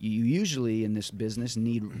you usually in this business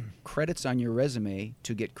need credits on your resume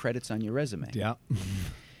to get credits on your resume. Yeah.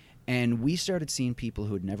 And we started seeing people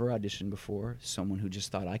who had never auditioned before, someone who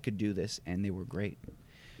just thought I could do this, and they were great.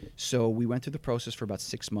 So we went through the process for about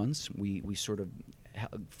 6 months. We sort of,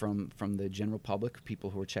 from the general public, people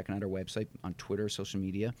who were checking out our website on Twitter, social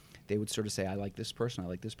media, they would sort of say, I like this person, I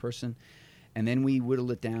like this person. And then we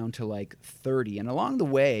whittled it down to like 30. And along the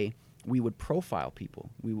way, we would profile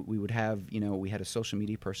people. We would have, we had a social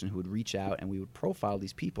media person who would reach out, and we would profile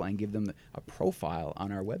these people and give them a profile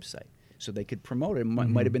on our website so they could promote it. It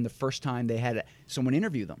might have been the first time they had someone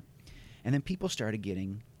interview them. And then people started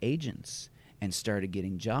getting agents and started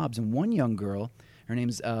getting jobs. And one young girl, her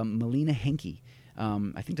name's Melina Henke.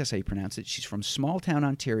 I think that's how you pronounce it. She's from small town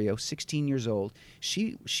Ontario, 16 years old.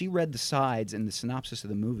 She read the sides and the synopsis of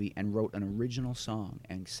the movie and wrote an original song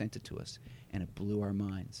and sent it to us, and it blew our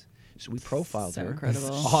minds. So we profiled her. Incredible.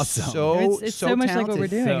 Awesome. It's so much like what we're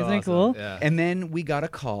doing. Isn't it cool? Yeah. And then we got a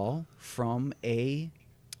call from a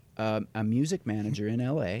music manager in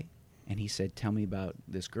LA, and he said, tell me about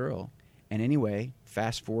this girl. And anyway,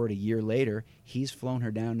 fast forward a year later, he's flown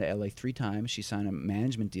her down to LA 3 times. She signed a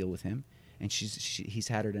management deal with him, and he's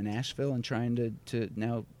had her to Nashville and trying to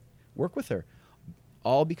now work with her,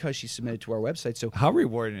 all because she submitted to our website. So how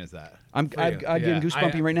rewarding is that? I'm getting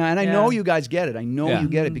goosebumpy right now, and I know you guys get it. I know you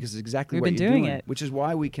get it because it's exactly what you're doing, it. which is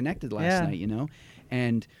why we connected last night.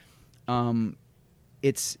 And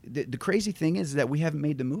it's the crazy thing is that we haven't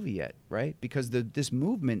made the movie yet, right? Because this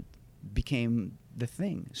movement became the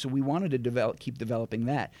thing. So we wanted to keep developing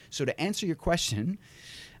that. So to answer your question,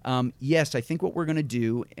 yes, I think what we're going to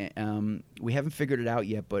do, we haven't figured it out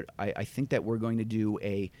yet, but I think that we're going to do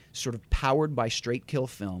a sort of powered by Straight Kill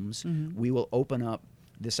Films. Mm-hmm. We will open up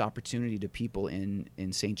this opportunity to people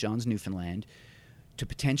in St. John's, Newfoundland, to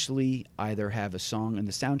potentially either have a song in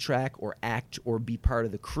the soundtrack or act or be part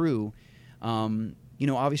of the crew.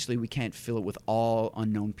 Obviously we can't fill it with all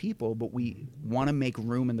unknown people, but we want to make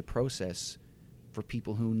room in the process for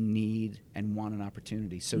people who need and want an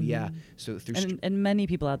opportunity. So so through and many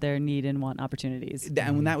people out there need and want opportunities.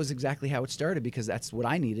 And that was exactly how it started, because that's what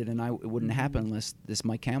I needed, and it wouldn't happen unless this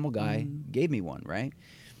Mike Campbell guy gave me one, right?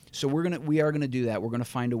 So we are gonna do that. We're gonna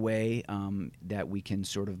find a way that we can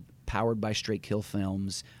sort of, powered by Straight Kill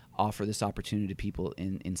Films, offer this opportunity to people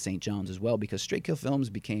in St. John's as well, because Straight Kill Films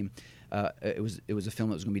became it was a film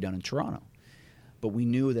that was going to be done in Toronto, but we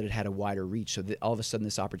knew that it had a wider reach. So all of a sudden,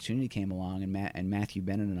 this opportunity came along, and Matthew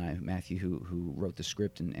Bennett and I, Matthew who wrote the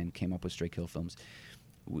script and came up with Straight Kill Films,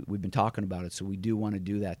 we've been talking about it. So we do want to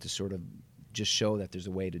do that to sort of just show that there's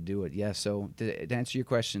a way to do it. Yeah. So to answer your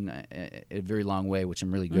question, a very long way, which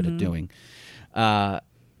I'm really good at doing. We're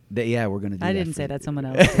going to do. I didn't say that. Someone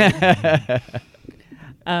else did.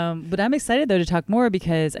 But I'm excited, though, to talk more,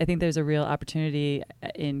 because I think there's a real opportunity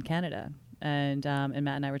in Canada. And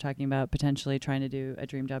Matt and I were talking about potentially trying to do a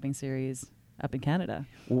dream jobbing series up in Canada.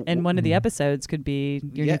 W- And one of the episodes could be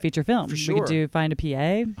your Yeah, new feature film. for We sure. could find a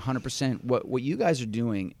PA. 100%. What you guys are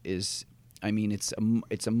doing is, I mean, it's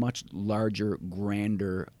a much larger,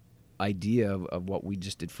 grander idea of what we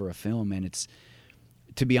just did for a film, and it's,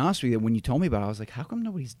 to be honest with you, when you told me about it, I was like, how come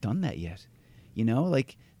nobody's done that yet? You know,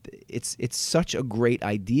 like it's such a great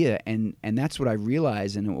idea, and that's what I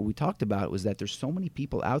realized, and what we talked about was that there's so many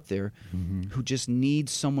people out there who just need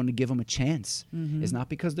someone to give them a chance. It's not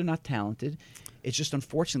because they're not talented. It's just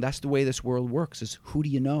unfortunate that's the way this world works, is who do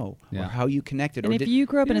you know Yeah. or how you connected. And or if you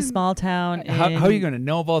grew up in a small town, How are you going to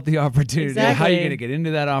know about the opportunity? How are you Exactly. going to get into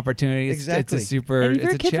that opportunity? Exactly. It's a super. and if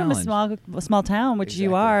you're it's a kid challenge. from a small town, which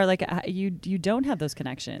you Exactly. are, like you don't have those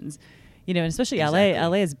connections. You know, and especially Exactly.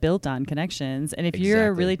 LA is built on connections. And if you're a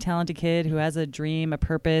Exactly. really talented kid who has a dream, a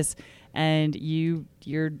purpose, and you're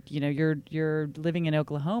living in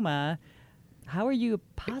Oklahoma, how are you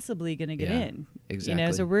possibly going to get Yeah, in? You exactly.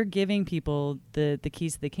 know, so we're giving people the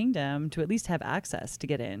keys to the kingdom to at least have access to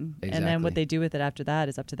get in. And then Exactly. what they do with it after that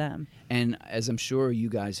is up to them. And as I'm sure you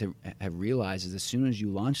guys have realized, is as soon as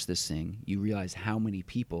you launch this thing, you realize how many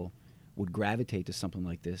people would gravitate to something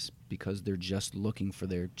like this because they're just looking for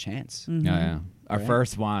their chance. Oh, yeah. Our Right.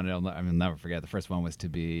 first one, I'll never forget. The first one was to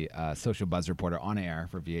be a social buzz reporter on air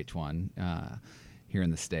for VH1 here in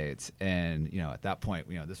the States. And, you know, at that point,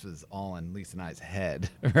 you know, this was all in Lisa and I's head,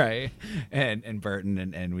 right? And Burton,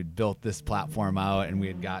 and we'd built this platform out, and we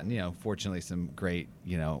had gotten, you know, fortunately some great,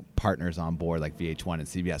 you know, partners on board like VH1 and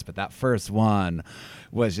CBS. But that first one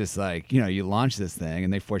was just like, you know, you launch this thing,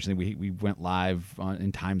 and fortunately we went live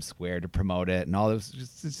in Times Square to promote it, and all this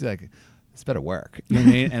just like, this better work. You know what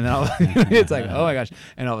I mean? And then it's like, oh my gosh.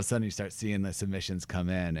 And all of a sudden you start seeing the submissions come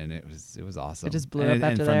in, and it was awesome. It just blew and, up and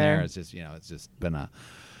after from there there. it's just, you know, it's just been a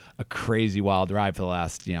crazy wild ride for the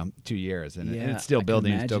last, you know, 2 years, and Yeah, it's still I can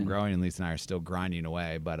building, it's still imagine. growing, and Lisa and I are still grinding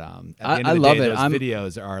away. But at the I end of the love day, it. those I'm-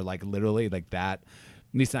 videos are like literally like that.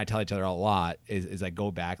 Lisa and I tell each other a lot is like, go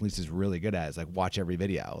back. Lisa's really good at it. Is like, watch every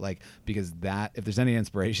video, like, because that, if there's any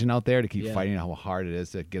inspiration out there to keep Yeah. fighting how hard it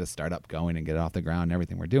is to get a startup going and get it off the ground and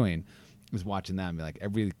everything we're doing, is watching them. Like,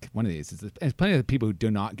 every one of these, there's plenty of people who do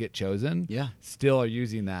not get chosen, Yeah. still are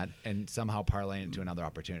using that and somehow parlaying into another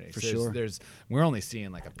opportunity. For So sure. we're only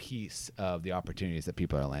seeing like a piece of the opportunities that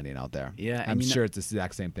people are landing out there. Yeah, I'm and you know- sure it's the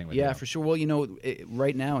exact same thing with Yeah, you. for sure. Well, you know,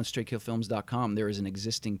 right now on StraightKillFilms.com, there is an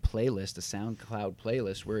existing playlist, a SoundCloud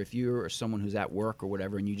playlist, where if you're someone who's at work or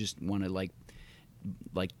whatever, and you just want to like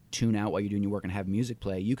tune out while you're doing your work and have music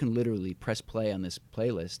play, you can literally press play on this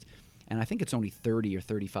playlist, and I think it's only 30 or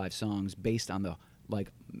 35 songs based on the like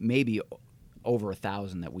maybe over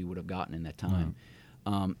 1,000 that we would have gotten in that time.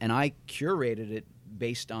 And I curated it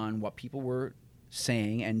based on what people were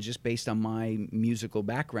saying and just based on my musical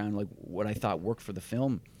background, like what I thought worked for the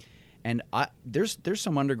film. And there's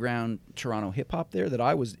some underground Toronto hip hop there that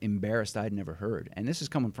I was embarrassed I'd never heard. And this is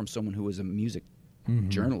coming from someone who was a music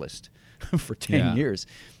journalist for 10 Yeah. years.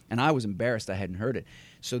 And I was embarrassed I hadn't heard it.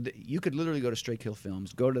 So you could literally go to Straight Kill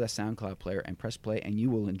Films, go to that SoundCloud player and press play, and you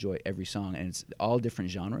will enjoy every song. And it's all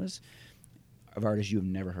different genres of artists you have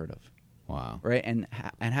never heard of. Wow. Right, and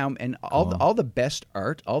all the best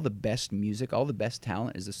art, all the best music, all the best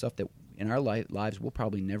talent is the stuff that in our lives we'll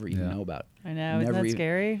probably never even Yeah. know about. I know, isn't Never that even-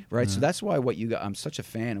 scary? Right, so that's why I'm such a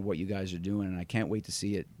fan of what you guys are doing, and I can't wait to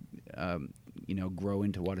see it, you know, grow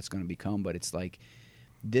into what it's going to become. But it's like,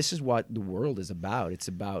 this is what the world is about. It's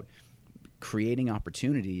about creating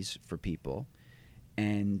opportunities for people,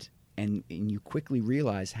 and you quickly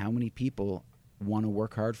realize how many people want to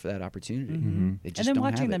work hard for that opportunity. They just And then don't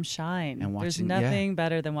watching have them it. shine. And There's watching- yeah. nothing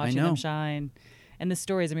better than watching know. them shine. And the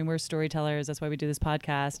stories, I mean, we're storytellers. That's why we do this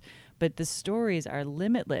podcast. But the stories are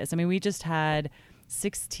limitless. I mean, we just had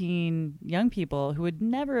 16 young people who would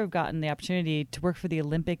never have gotten the opportunity to work for the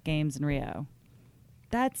Olympic Games in Rio.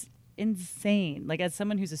 That's insane. Like, as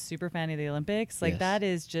someone who's a super fan of the Olympics, like Yes. that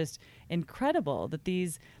is just incredible that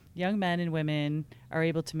these young men and women are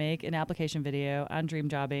able to make an application video on Dream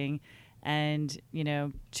Jobbing, and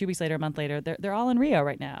 2 weeks later, a month later, they're all in Rio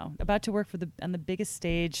right now, about to work on the biggest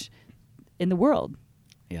stage in the world.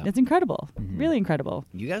 Yeah. It's incredible, really incredible.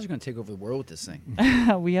 You guys are going to take over the world with this thing.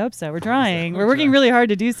 We hope so. We're trying. We're working really hard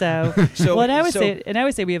to do so. So- well, and I always so-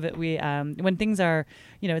 say we when things are,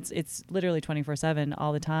 it's literally 24/7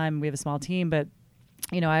 all the time. We have a small team, but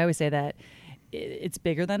I always say that it's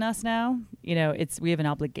bigger than us now. We have an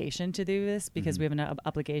obligation to do this because we have an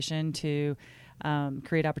obligation to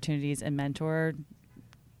create opportunities and mentor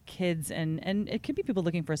kids and it could be people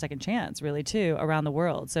looking for a second chance, really, too, around the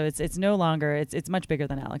world. So it's no longer, it's much bigger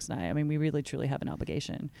than Alex and I. I mean, we really, truly have an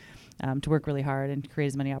obligation to work really hard and create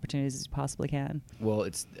as many opportunities as you possibly can. Well,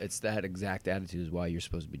 it's that exact attitude is why you're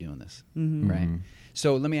supposed to be doing this, Mm-hmm. right?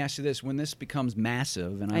 So let me ask you this: when this becomes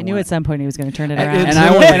massive, and I knew at some point he was going to turn it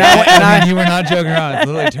around. You were not joking around. It's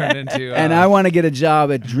literally turned into. And I want to get a job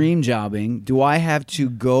at Dream Jobbing. Do I have to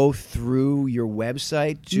go through your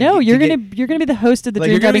website? No, you're gonna be the host of the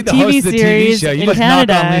Dream Jobbing TV the series TV show. You in must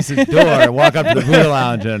Canada. knock on Lisa's door and walk up to the Buddha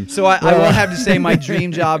Lounge and. So I won't have to say my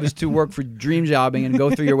dream job is to work for Dream Jobbing and go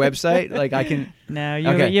through your website. Like I can. No, you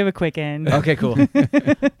Okay. have a quick in. Okay, cool.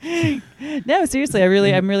 No, seriously,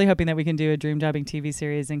 I'm really hoping that we can do a Dream Jobbing TV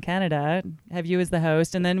series in Canada. Have you as the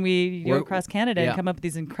host, and then we go We're- across Canada yeah. and come up with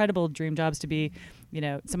these incredible dream jobs to be,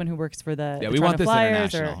 someone who works for the Yeah, the we Toronto want this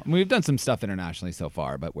Flyers international. I mean, we've done some stuff internationally so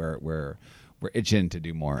far, but we're itching to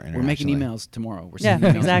do more internationally. We're making emails tomorrow. We're Yeah,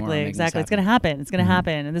 sending emails exactly, tomorrow, making exactly. this It's going to happen. It's going to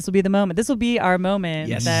happen, and this will be the moment. This will be our moment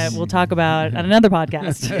Yes. that we'll talk about on another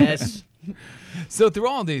podcast. Yes. So through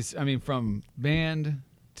all these, I mean, from band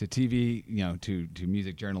to TV, to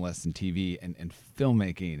music journalists and TV and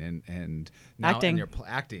filmmaking and now Acting. and your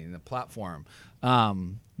acting and the platform.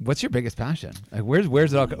 What's your biggest passion? Like,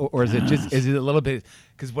 where's it all, or is it just is it a little bit?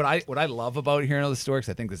 Because what I love about hearing all the stories,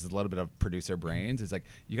 I think this is a little bit of producer brains. Is like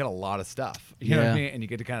you got a lot of stuff, you know what I Yeah. mean, and you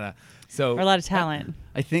get to kind of Or a lot of talent.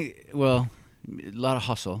 I think. Well, a lot of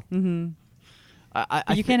hustle. Mm-hmm.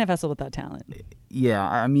 I You can't have hustle without talent. Yeah,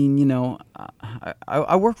 I mean,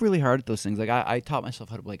 I work really hard at those things. Like I taught myself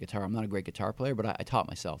how to play guitar. I'm not a great guitar player, but I taught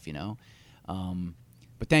myself,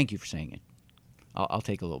 But thank you for saying it. I'll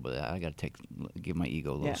take a little bit of that. I got to give my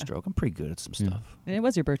ego a little Yeah. stroke. I'm pretty good at some stuff. And it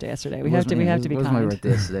was your birthday yesterday. We have to be kind. It was my birthday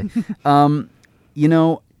yesterday.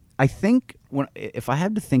 I think if I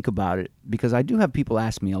had to think about it, because I do have people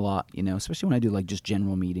ask me a lot, especially when I do like just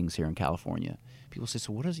general meetings here in California. People say,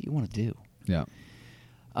 "So what is it you want to do?" yeah.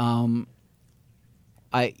 I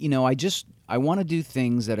want to do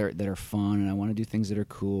things that are fun, and I want to do things that are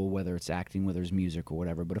cool, whether it's acting, whether it's music or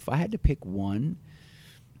whatever. But if I had to pick one,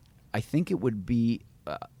 I think it would be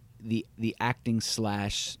the acting /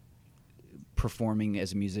 performing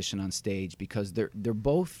as a musician on stage, because they're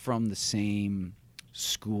both from the same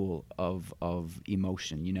school of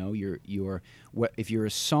emotion. If you're a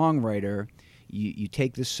songwriter, you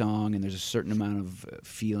take the song and there's a certain amount of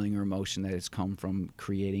feeling or emotion that has come from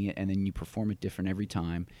creating it, and then you perform it different every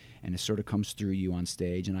time, and it sort of comes through you on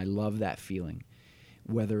stage. And I love that feeling,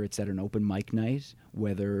 whether it's at an open mic night,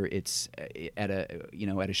 whether it's at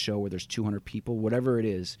a show where there's 200 people, whatever it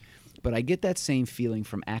is. But I get that same feeling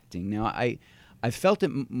from acting. Now I've felt it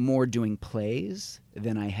more doing plays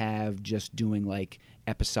than I have just doing like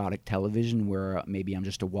episodic television, where maybe I'm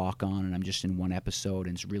just a walk-on and I'm just in one episode,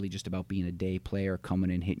 and it's really just about being a day player, coming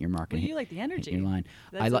in, hitting your mark, and you like the energy. hitting your line.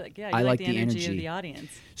 That's I you like the the energy of the audience.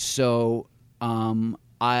 So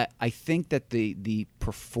I think that the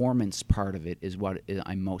performance part of it is what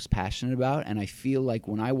I'm most passionate about, and I feel like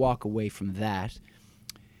when I walk away from that,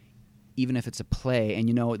 even if it's a play, and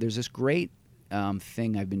there's this great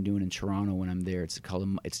thing I've been doing in Toronto when I'm there. It's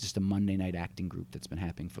just a Monday night acting group that's been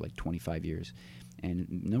happening for like 25 years. And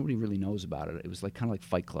nobody really knows about it. It was like kind of like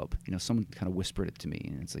Fight Club. Someone kind of whispered it to me,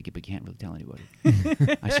 and it's like, but you can't really tell anybody.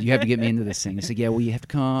 I said, you have to get me into this thing. They said, yeah, well, you have to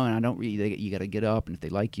come, and I don't really. You got to get up, and if they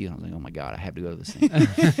like you, I was like, oh my God, I have to go to this thing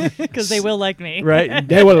Because they will like me. right?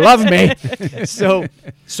 They will love me. So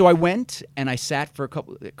I went and I sat for a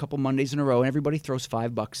couple Mondays in a row, and everybody throws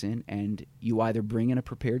 $5 in, and you either bring in a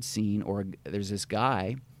prepared scene, or there's this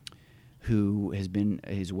guy who he's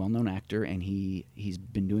a well-known actor, and he's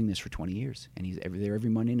been doing this for 20 years, and he's there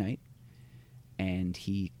every Monday night, and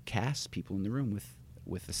he casts people in the room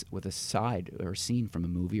with a side or a scene from a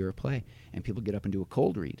movie or a play, and people get up and do a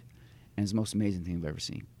cold read, and it's the most amazing thing I've ever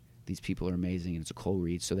seen. These people are amazing, and it's a cold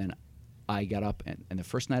read. So then I got up, and the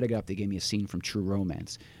first night I got up, they gave me a scene from True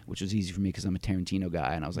Romance, which was easy for me because I'm a Tarantino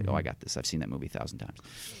guy, and I was like, oh, I got this. I've seen that movie 1,000 times.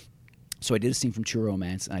 So I did a scene from True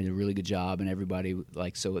Romance, and I did a really good job, and everybody, and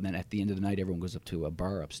then at the end of the night, everyone goes up to a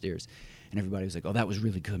bar upstairs, and everybody was like, oh, that was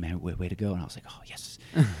really good, man, way to go. And I was like, oh, yes.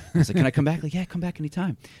 I was like, can I come back? Like, yeah, come back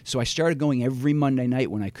anytime. So I started going every Monday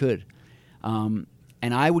night when I could, and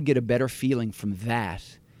I would get a better feeling from that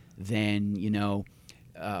than,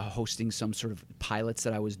 hosting some sort of pilots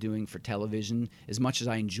that I was doing for television. As much as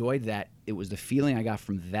I enjoyed that, it was the feeling I got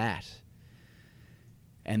from that,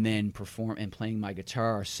 and then perform and playing my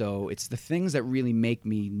guitar. So it's the things that really make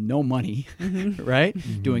me no money, right?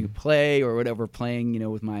 Mm-hmm. Doing a play or whatever, playing,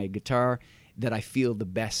 with my guitar, that I feel the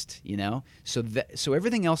best, So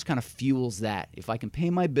everything else kind of fuels that. If I can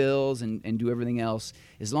pay my bills and do everything else,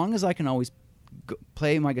 as long as I can always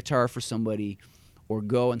play my guitar for somebody, or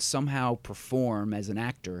go and somehow perform as an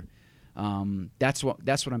actor. That's what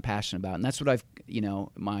I'm passionate about, and that's what I've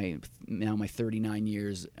my 39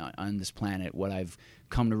 years on this planet. What I've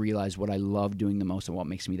come to realize, what I love doing the most, and what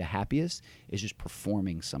makes me the happiest is just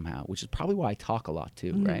performing somehow. Which is probably why I talk a lot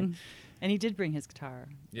too, right? And he did bring his guitar,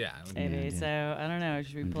 Yeah. maybe. So I don't know.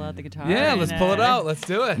 Should we pull out the guitar? Yeah, let's and, pull it out. Let's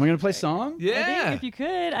do it. Am I gonna play a song? I Yeah. think if you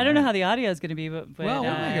could. I don't know how the audio is going to be, but Well,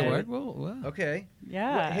 we'll make it work. Well. Okay.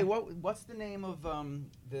 Yeah. Hey, what's the name of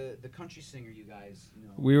the country singer you guys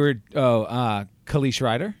know? We were Kalish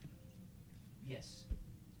Rider. Yes.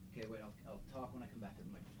 Okay, wait. I'll talk when I come back to the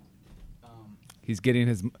microphone. He's getting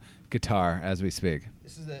his guitar as we speak.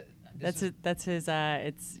 This is the. That's his.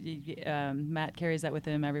 Matt carries that with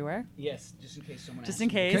him everywhere. Yes, just in case someone. Just asks in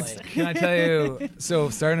me to case. play it. Can I tell you? So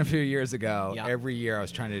starting a few years ago, Yeah. every year I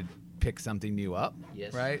was trying to pick something new up.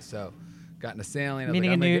 Yes. Right. So got into sailing. I was Meaning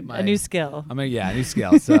like, I'm gonna get a new skill. a new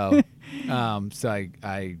skill. So, so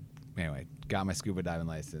I anyway got my scuba diving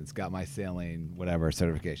license, got my sailing whatever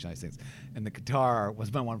certification, all these things, and the guitar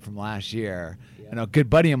was my one from last year. Yeah. And a good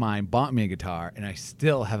buddy of mine bought me a guitar, and I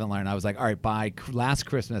still haven't learned. I was like, all right, by last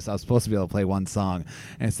Christmas, I was supposed to be able to play one song,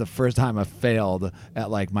 and it's the first time I've failed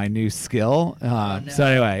at like my new skill. no. So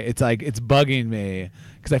anyway, it's like it's bugging me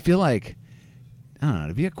because I feel like, I don't know,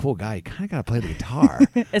 to be a cool guy, you kind of got to play the guitar.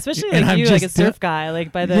 Especially And like I'm you, like a just surf guy,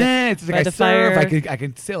 like by the it's like by I the surf. fire. I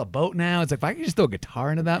can sail a boat now. It's like if I could just throw a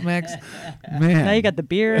guitar into that mix, man. Now you got the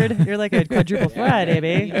beard. You're like a quadruple Friday, You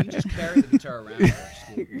baby. just carry the guitar around.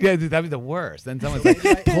 Yeah, dude, that'd be the worst. Then someone's like,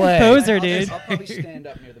 play. Poser, dude. I'll probably stand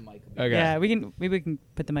up near the mic. Okay. Yeah, maybe we can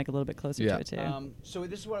put the mic a little bit closer Yeah. to it too. So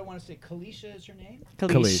this is what I want to say. Kalisha is her name.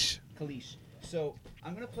 Kalish. Kalish. So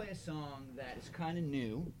I'm gonna play a song that is kind of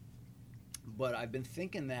new, but I've been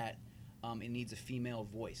thinking that it needs a female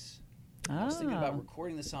voice. I was thinking about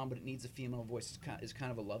recording the song, but it needs a female voice. It's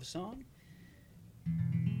kind of a love song,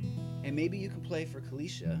 and maybe you can play for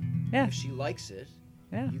Kalisha. Yeah. If she likes it,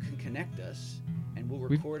 Yeah. you can connect us, and we'll We-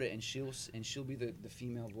 record it, and she'll be the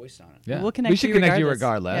female voice on it. Yeah. We'll connect we should you connect you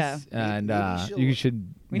regardless. regardless. Yeah. And Maybe you she'll-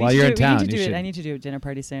 should, We while need you're to in do, town, we need to you do should. it. I need to do a dinner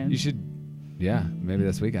party soon. You should, yeah, maybe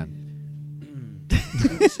this weekend.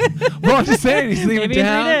 Well, I'm just saying, he's leaving Maybe in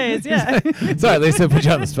 3 town. days, yeah. Sorry, Lisa, put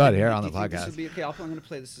you on the spot here on Do the you think this podcast. would be okay? I'm going to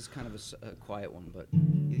play. This is kind of a quiet one, but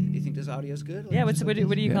you think this audio is good? Like, Yeah. just What like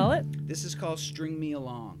do you Yeah. call it? This is called "String Me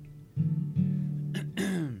Along."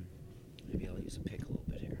 Maybe I'll use a pick a little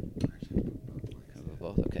bit here.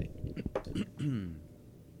 Both, okay.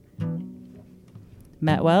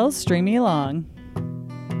 Matt Wells, string me along.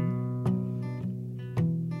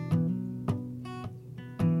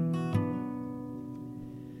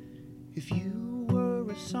 If you were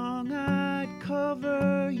a song, I'd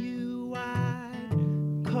cover you.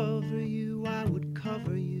 I'd cover you. I would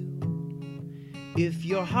cover you. If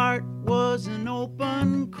your heart was an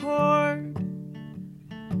open chord,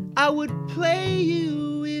 I would play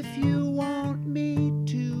you. If you want me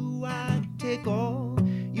to, I'd take all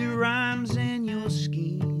your rhymes and your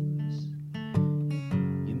schemes,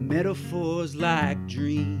 your metaphors like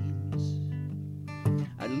dreams.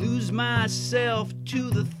 I'd lose myself to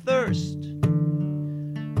the thirst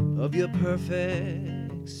of your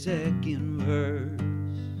perfect second verse.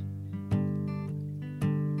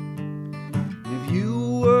 If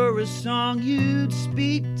you were a song, you'd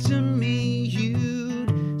speak to me,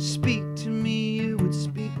 you'd speak to me, you would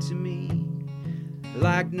speak to me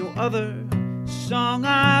like no other song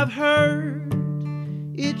I've heard.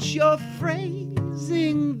 It's your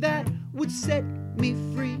phrasing that would set me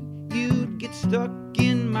free. You'd get stuck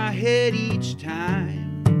in my head each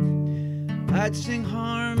time. I'd sing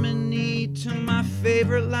harmony to my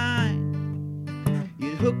favorite line.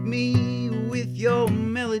 You'd hook me with your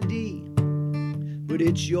melody, but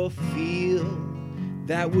it's your feel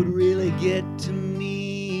that would really get to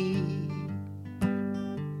me.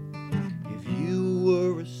 If you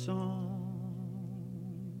were a song,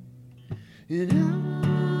 and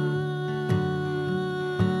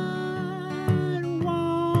I'd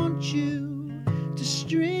want you to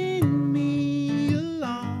string me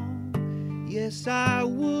along. Yes, I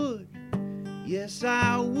would. Yes,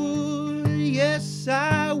 I would. Yes,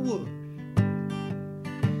 I would.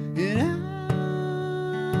 And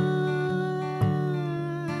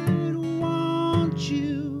I'd want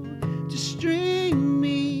you to string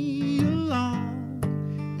me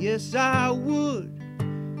along. Yes, I would.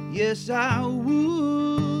 Yes, I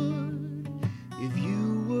would. If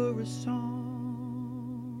you were a song.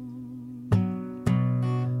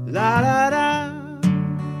 La la da.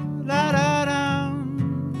 La da da.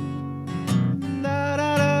 La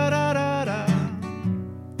da da da da da.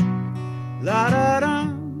 La da da.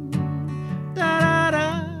 Da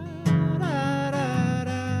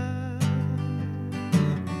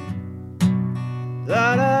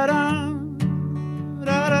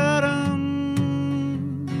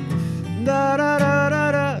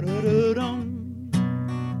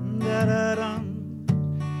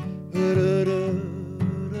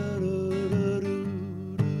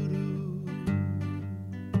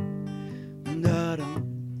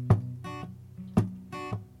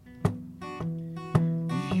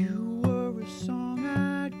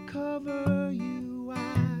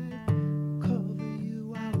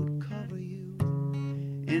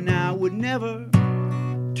and I would never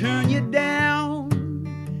turn you down.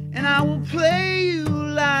 And I will play you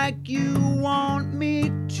like you want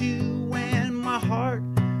me to, and my heart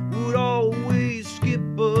would always skip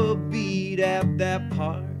a beat at that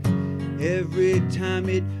part. Every time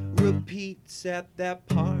it repeats at that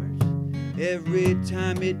part. Every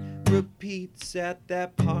time it repeats at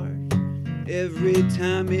that part. Every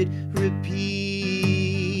time it repeats.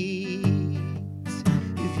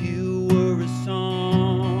 If you were a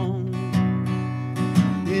song,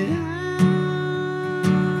 and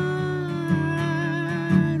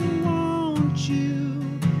I'd want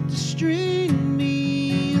you to string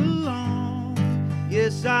me along.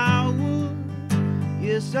 Yes, I would.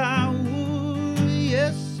 Yes, I would.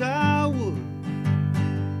 Yes, I would.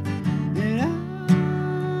 And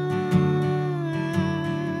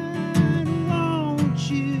I'd want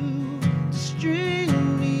you to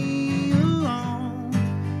string me along.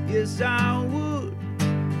 Yes, I would.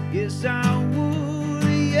 Yes, I would.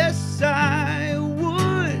 Yes, I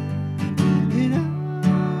would. And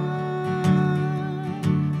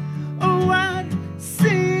I'd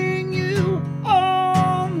sing you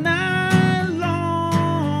all night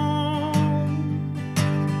long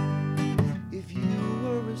if you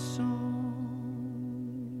were a song.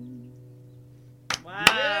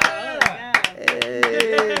 Wow.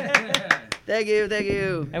 Thank you, thank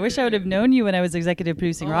you. I wish I would have known you when I was executive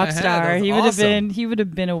producing Oh, I had. Rockstar. That's He would have awesome.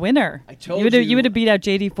 been a winner. I told You would have beat out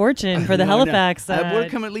JD Fortune for the No, no. Halifax I would side.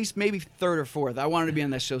 have come at least maybe third or fourth. I wanted to be on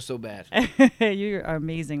that show so bad. You are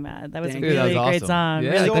amazing, Matt. That was Thank a you. really That was great awesome. song. Yeah,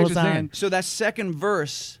 really thanks cool for song. singing. So that second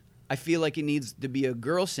verse, I feel like it needs to be a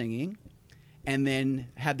girl singing, and then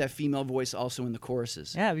have that female voice also in the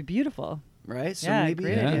choruses, Yeah, it'd be beautiful. right? So Yeah, maybe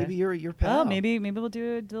great idea. maybe you're pal. Oh, maybe we'll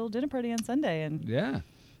do a little dinner party on Sunday and Yeah.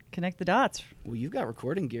 connect the dots. Well, you've got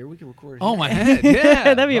recording gear. We can record it. Oh here. my head!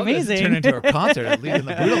 Yeah, That'd be Love this. amazing. Turn into a concert at Lead in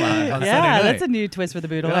the Boodle Lounge on Sunday Yeah, night. that's a new twist for the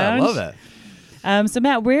Boodle Yeah, I Lounge. love it. So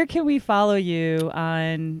Matt, where can we follow you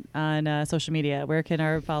on social media? Where can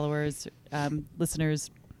our followers,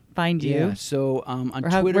 listeners, find you? Yeah. So on Or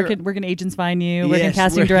how, Twitter, where can agents find you? Where can Yes,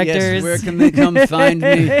 casting directors? Yes, where can they come find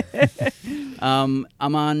me? I'm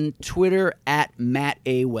on Twitter at Matt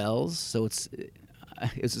A. Wells. So it's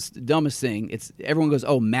just the dumbest thing. It's everyone goes,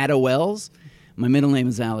 oh, Matt A. Wells. My middle name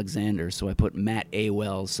is Alexander, so I put Matt A.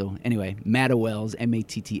 Wells. So anyway, Matt A. Wells,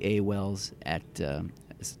 Matta Wells at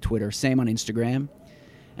Twitter. Same on Instagram.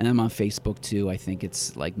 And I'm on Facebook too. I think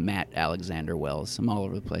it's like Matt Alexander Wells. I'm all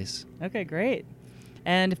over the place. Okay, great.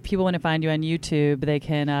 And if people want to find you on YouTube, they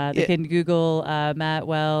can Yeah. Google Matt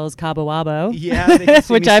Wells Cabo Wabo. Yeah, they can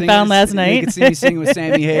see Which me I singing found with- last They night. can see me singing with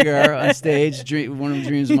Sammy Hagar on stage. One of the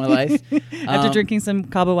dreams of my life. After drinking some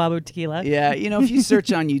Cabo Wabo tequila. Yeah, if you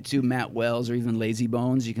search on YouTube Matt Wells or even Lazy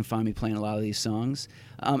Bones, you can find me playing a lot of these songs.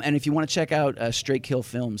 And if you want to check out Straight Kill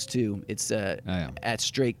Films too, it's at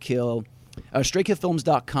Straight Kill.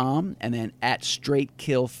 StraightKillFilms.com and then at Straight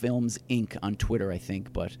Kill Films Inc. on Twitter, I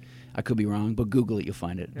think, but I could be wrong. But Google it, you'll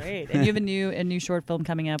find it. Great. And you have a new short film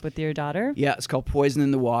coming up with your daughter? Yeah, it's called Poison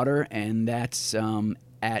in the Water, and that's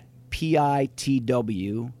at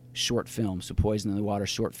PITW Short Film. So Poison in the Water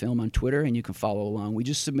Short Film on Twitter, and you can follow along. We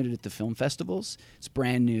just submitted it to film festivals. It's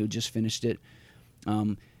brand new, just finished it.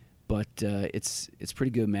 But it's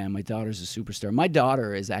pretty good, man. My daughter's a superstar. My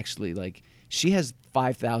daughter is actually she has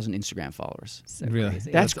 5,000 Instagram followers. So Really?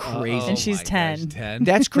 crazy. That's crazy. And she's my 10. gosh, 10?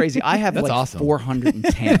 That's crazy. I have That's awesome.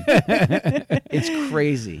 410. It's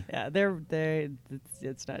crazy. Yeah,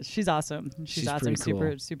 it's nuts. She's awesome. She's awesome. pretty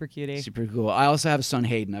cool. Super cutie. Super cool. I also have a son,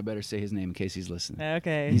 Hayden. I better say his name in case he's listening.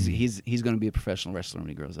 Okay. He's going to be a professional wrestler when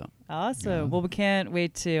he grows up. Awesome. Yeah. Well, we can't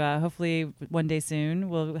wait to hopefully one day soon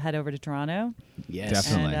we'll head over to Toronto Yes.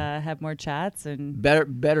 Definitely. and have more chats and Better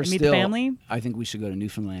meet still. the family. I think we should go to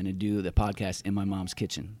Newfoundland and do the podcast in my mom's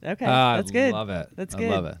kitchen. Okay, I that's good. love it. That's I good.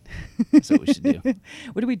 love it. That's what we should do.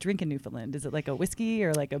 What do we drink in Newfoundland? Is it like a whiskey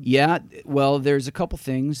or like a? Yeah. Well, there's a couple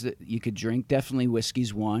things that you could drink. Definitely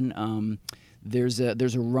whiskey's one. There's a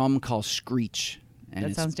rum called Screech. And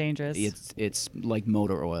That sounds dangerous. It's like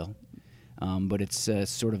motor oil, but it's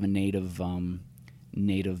sort of a native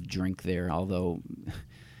drink there. Although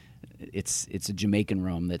it's a Jamaican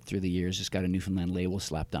rum that through the years just got a Newfoundland label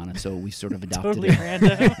slapped on it, so we sort of adopted Totally it.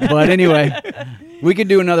 random. But anyway, we could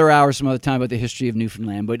do another hour some other time about the history of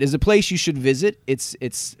Newfoundland. But it's a place you should visit.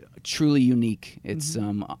 It's truly unique. It's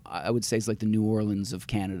I would say it's like the New Orleans of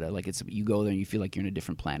Canada. Like you go there and you feel like you're in a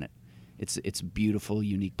different planet. It's a beautiful,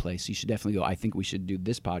 unique place. You should definitely go. I think we should do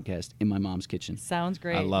this podcast in my mom's kitchen. Sounds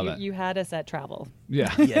great. I love you, it. You had us at travel.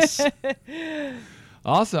 Yeah. Yes.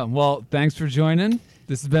 Awesome. Well, thanks for joining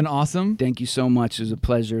This has been awesome. Thank you so much. It was a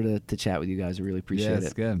pleasure to chat with you guys. I really appreciate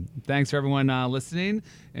Yes, it. good. Thanks for everyone listening,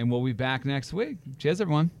 and we'll be back next week. Cheers,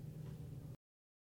 everyone.